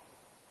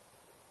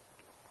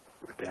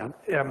 Dan?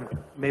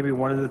 Maybe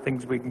one of the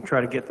things we can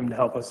try to get them to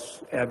help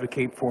us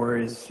advocate for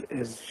is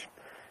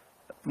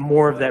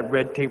more of that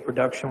red tape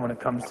reduction when it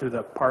comes to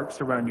the parks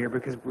around here,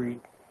 because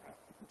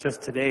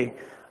just today,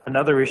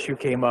 another issue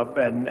came up,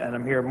 and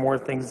I'm hearing more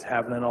things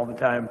happening all the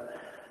time.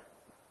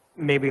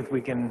 Maybe if we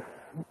can,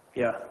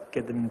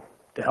 get them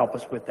to help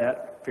us with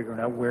that, figuring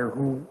out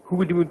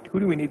who do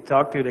we need to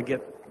talk to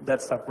get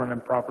that stuff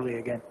running properly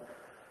again.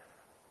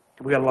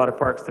 We got a lot of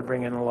parks that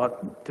bring in a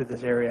lot to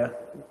this area.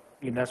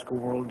 UNESCO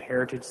World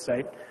Heritage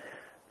Site.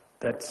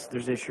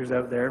 There's issues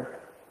out there.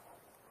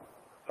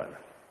 But.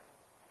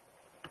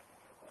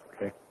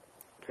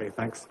 Okay,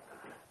 thanks.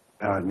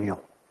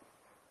 Neil.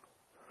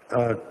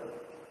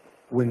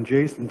 When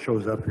Jason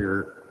shows up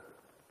here,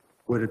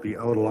 would it be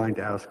out of line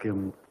to ask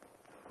him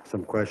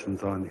some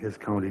questions on his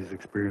county's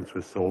experience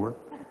with solar?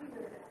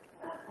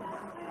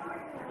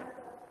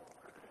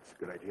 That's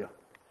a good idea.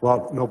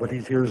 Well, no, but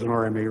he's here as an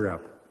RMA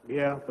rep.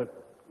 Yeah, but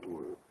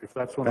if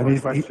that's one of the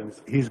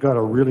questions. He's got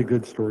a really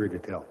good story to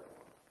tell.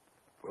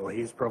 Well,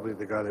 he's probably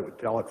the guy that would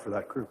tell it for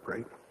that group,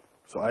 right?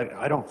 So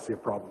I don't see a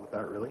problem with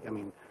that, really. I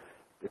mean,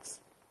 it's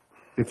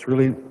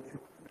really,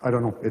 I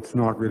don't know, it's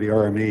not really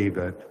RMA,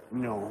 but.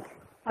 No.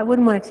 I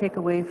wouldn't want to take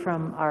away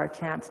from our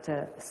chance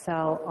to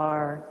sell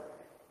our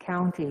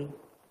county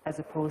as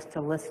opposed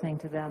to listening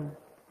to them,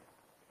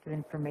 the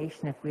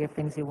information, if we have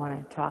things you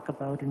want to talk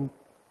about, and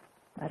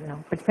I don't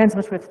know. But it depends how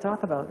much we have to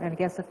talk about. And I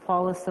guess if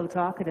Paul is so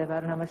talkative, I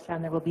don't know how much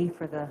time there will be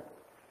for the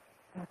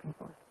back and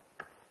forth.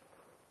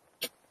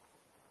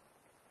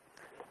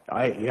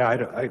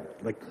 I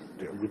like,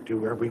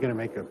 are we going to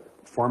make a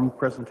formal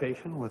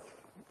presentation with,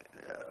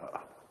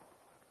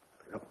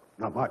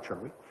 not much, are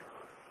we?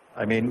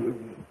 I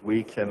mean,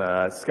 we can,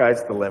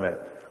 sky's the limit,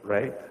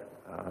 right?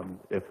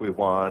 If we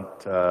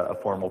want a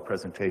formal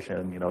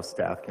presentation, you know,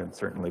 staff can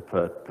certainly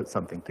put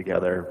something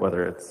together,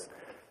 whether it's,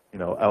 you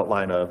know,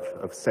 outline of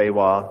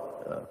SEWA,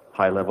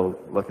 high level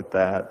look at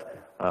that,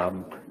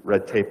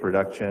 red tape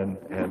reduction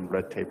and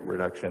red tape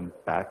reduction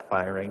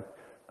backfiring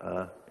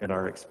in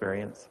our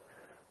experience.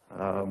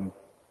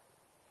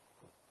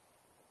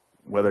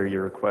 Whether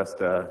you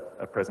request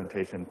a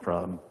presentation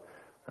from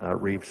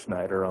Reeve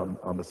Schneider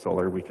on the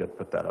solar, we could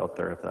put that out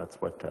there if that's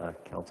what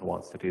council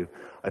wants to do.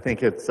 I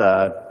think it's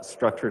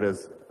structured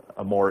as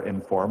a more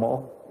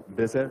informal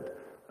visit,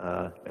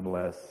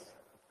 unless,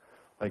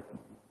 like,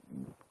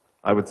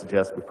 I would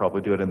suggest we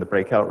probably do it in the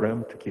breakout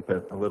room to keep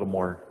it a little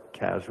more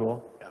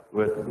casual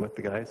with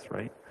the guys,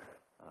 right?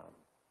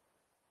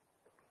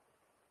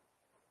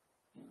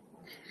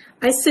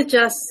 I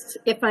suggest,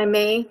 if I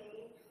may,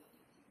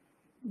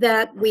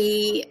 that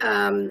we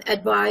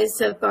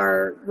advise of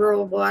our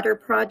rural water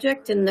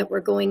project and that we're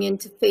going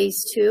into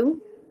phase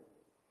 2.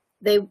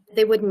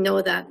 They wouldn't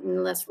know that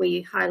unless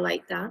we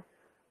highlight that.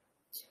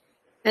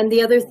 And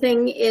the other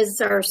thing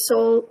is our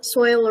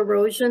soil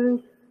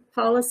erosion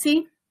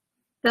policy.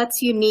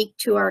 That's unique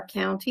to our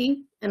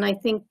county, and I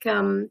think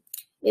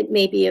it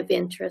may be of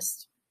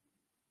interest.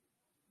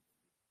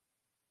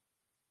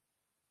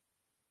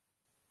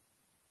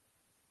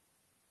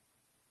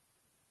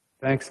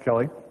 Thanks,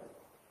 Kelly.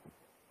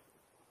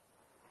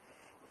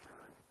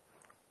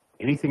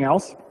 Anything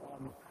else?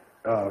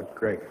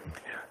 Great.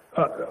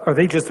 Are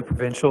they just a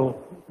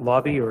provincial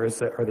lobby, or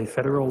are they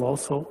federal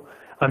also?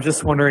 I'm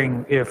just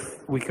wondering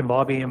if we can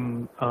lobby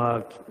them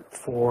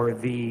for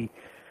the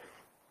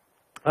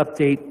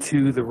update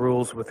to the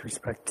rules with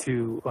respect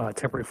to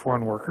temporary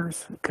foreign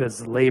workers,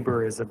 because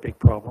labor is a big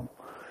problem.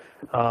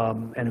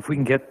 And if we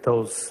can get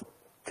those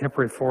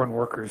temporary foreign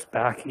workers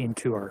back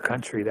into our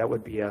country, that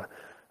would be a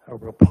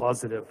real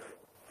positive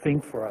thing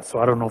for us. So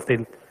I don't know if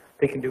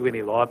they can do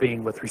any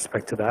lobbying with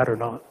respect to that or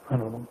not. I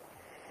don't know.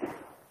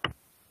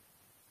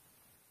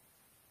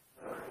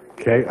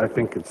 Okay, I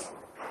think it's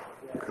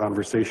a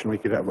conversation we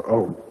could have.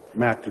 Oh,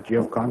 Matt, did you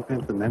have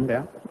comment, and then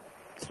Dan?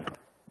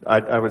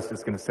 I was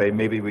just going to say,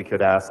 maybe we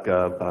could ask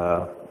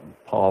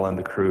Paul and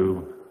the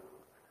crew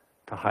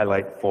to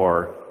highlight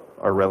for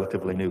our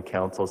relatively new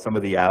council some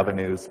of the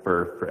avenues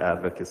for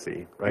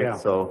advocacy, right? Yeah.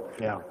 So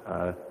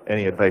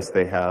any advice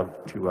they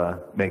have to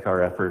make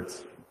our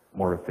efforts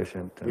more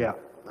efficient. Yeah,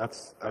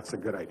 that's a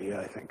good idea,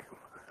 I think.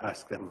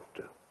 Ask them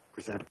to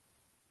present.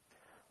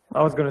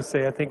 I was going to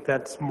say, I think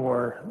that's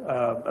more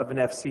of an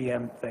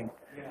FCM thing.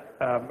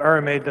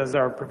 RMA does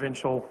our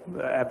provincial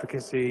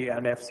advocacy,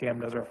 and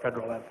FCM does our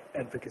federal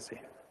advocacy.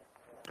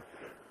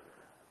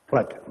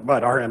 But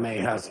RMA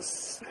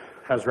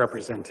has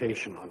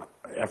representation on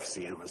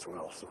FCM as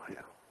well, so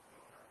yeah.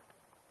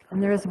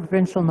 And there is a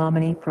provincial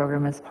nominee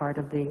program as part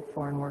of the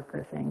foreign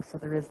worker thing, so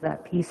there is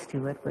that piece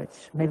to it,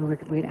 which maybe we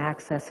can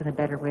access in a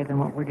better way than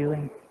what we're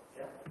doing.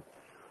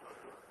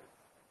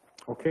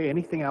 Okay,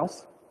 anything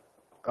else?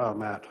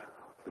 Matt,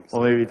 please.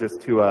 Well, maybe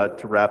just to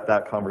wrap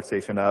that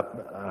conversation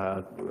up,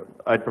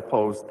 I'd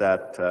propose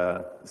that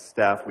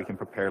staff, we can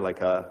prepare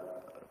like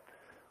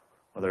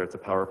whether it's a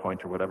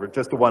PowerPoint or whatever,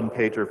 just a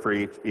one-pager for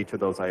each of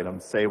those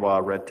items: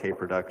 SEWA, red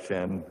tape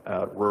reduction,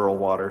 rural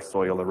water,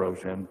 soil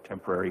erosion,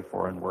 temporary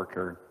foreign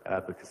worker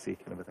advocacy,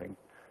 kind of a thing,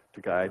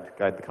 to guide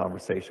the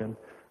conversation.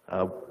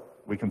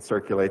 We can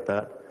circulate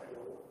that.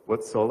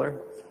 What's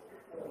solar?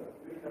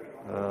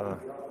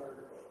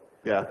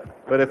 Yeah,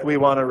 but if we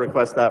want to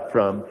request that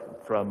from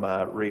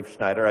Reeve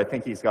Schneider, I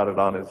think he's got it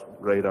on his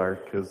radar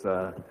because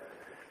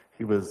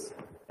he was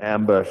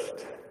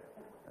ambushed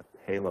at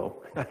Halo.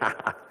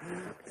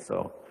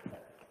 So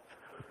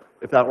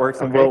if that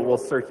works, and we'll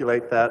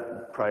circulate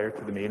that prior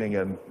to the meeting,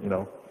 and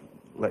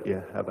let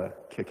you have a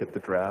kick at the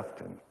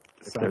draft. And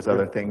if there's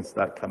other things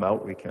that come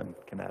out, we can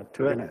add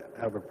to it. Gonna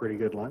have a pretty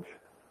good lunch.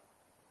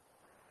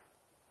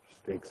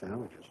 Steak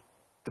sandwiches.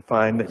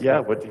 Define, yeah.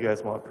 What do you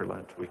guys want for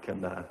lunch? We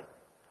can.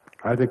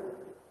 I think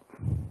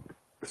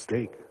a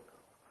steak.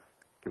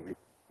 We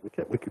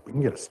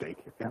can get a steak.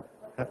 Yeah.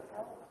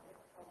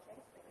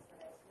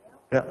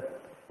 Yeah.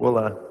 We'll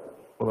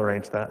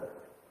arrange that.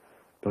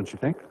 Don't you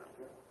think?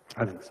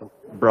 I think so.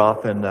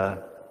 Broth and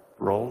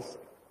rolls.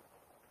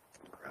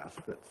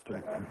 Grass-fed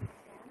steak.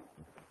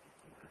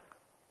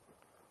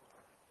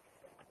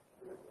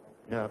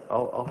 Yeah,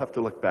 I'll have to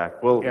look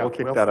back. We'll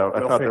kick that out. I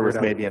thought there was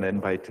maybe an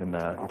invite in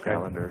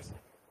calendars.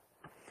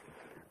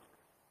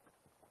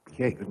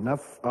 Okay, good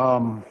enough.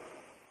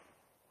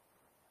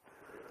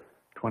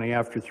 20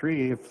 after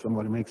 3, if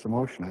somebody makes a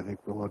motion, I think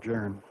we'll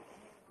adjourn.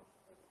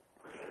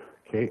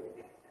 Okay,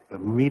 the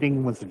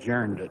meeting was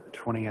adjourned at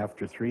 20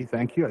 after 3.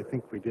 Thank you. I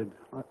think we did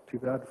not too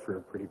bad for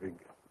a pretty big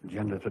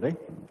agenda today.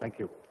 Thank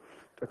you.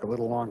 Took a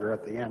little longer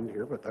at the end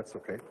here, but that's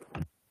okay.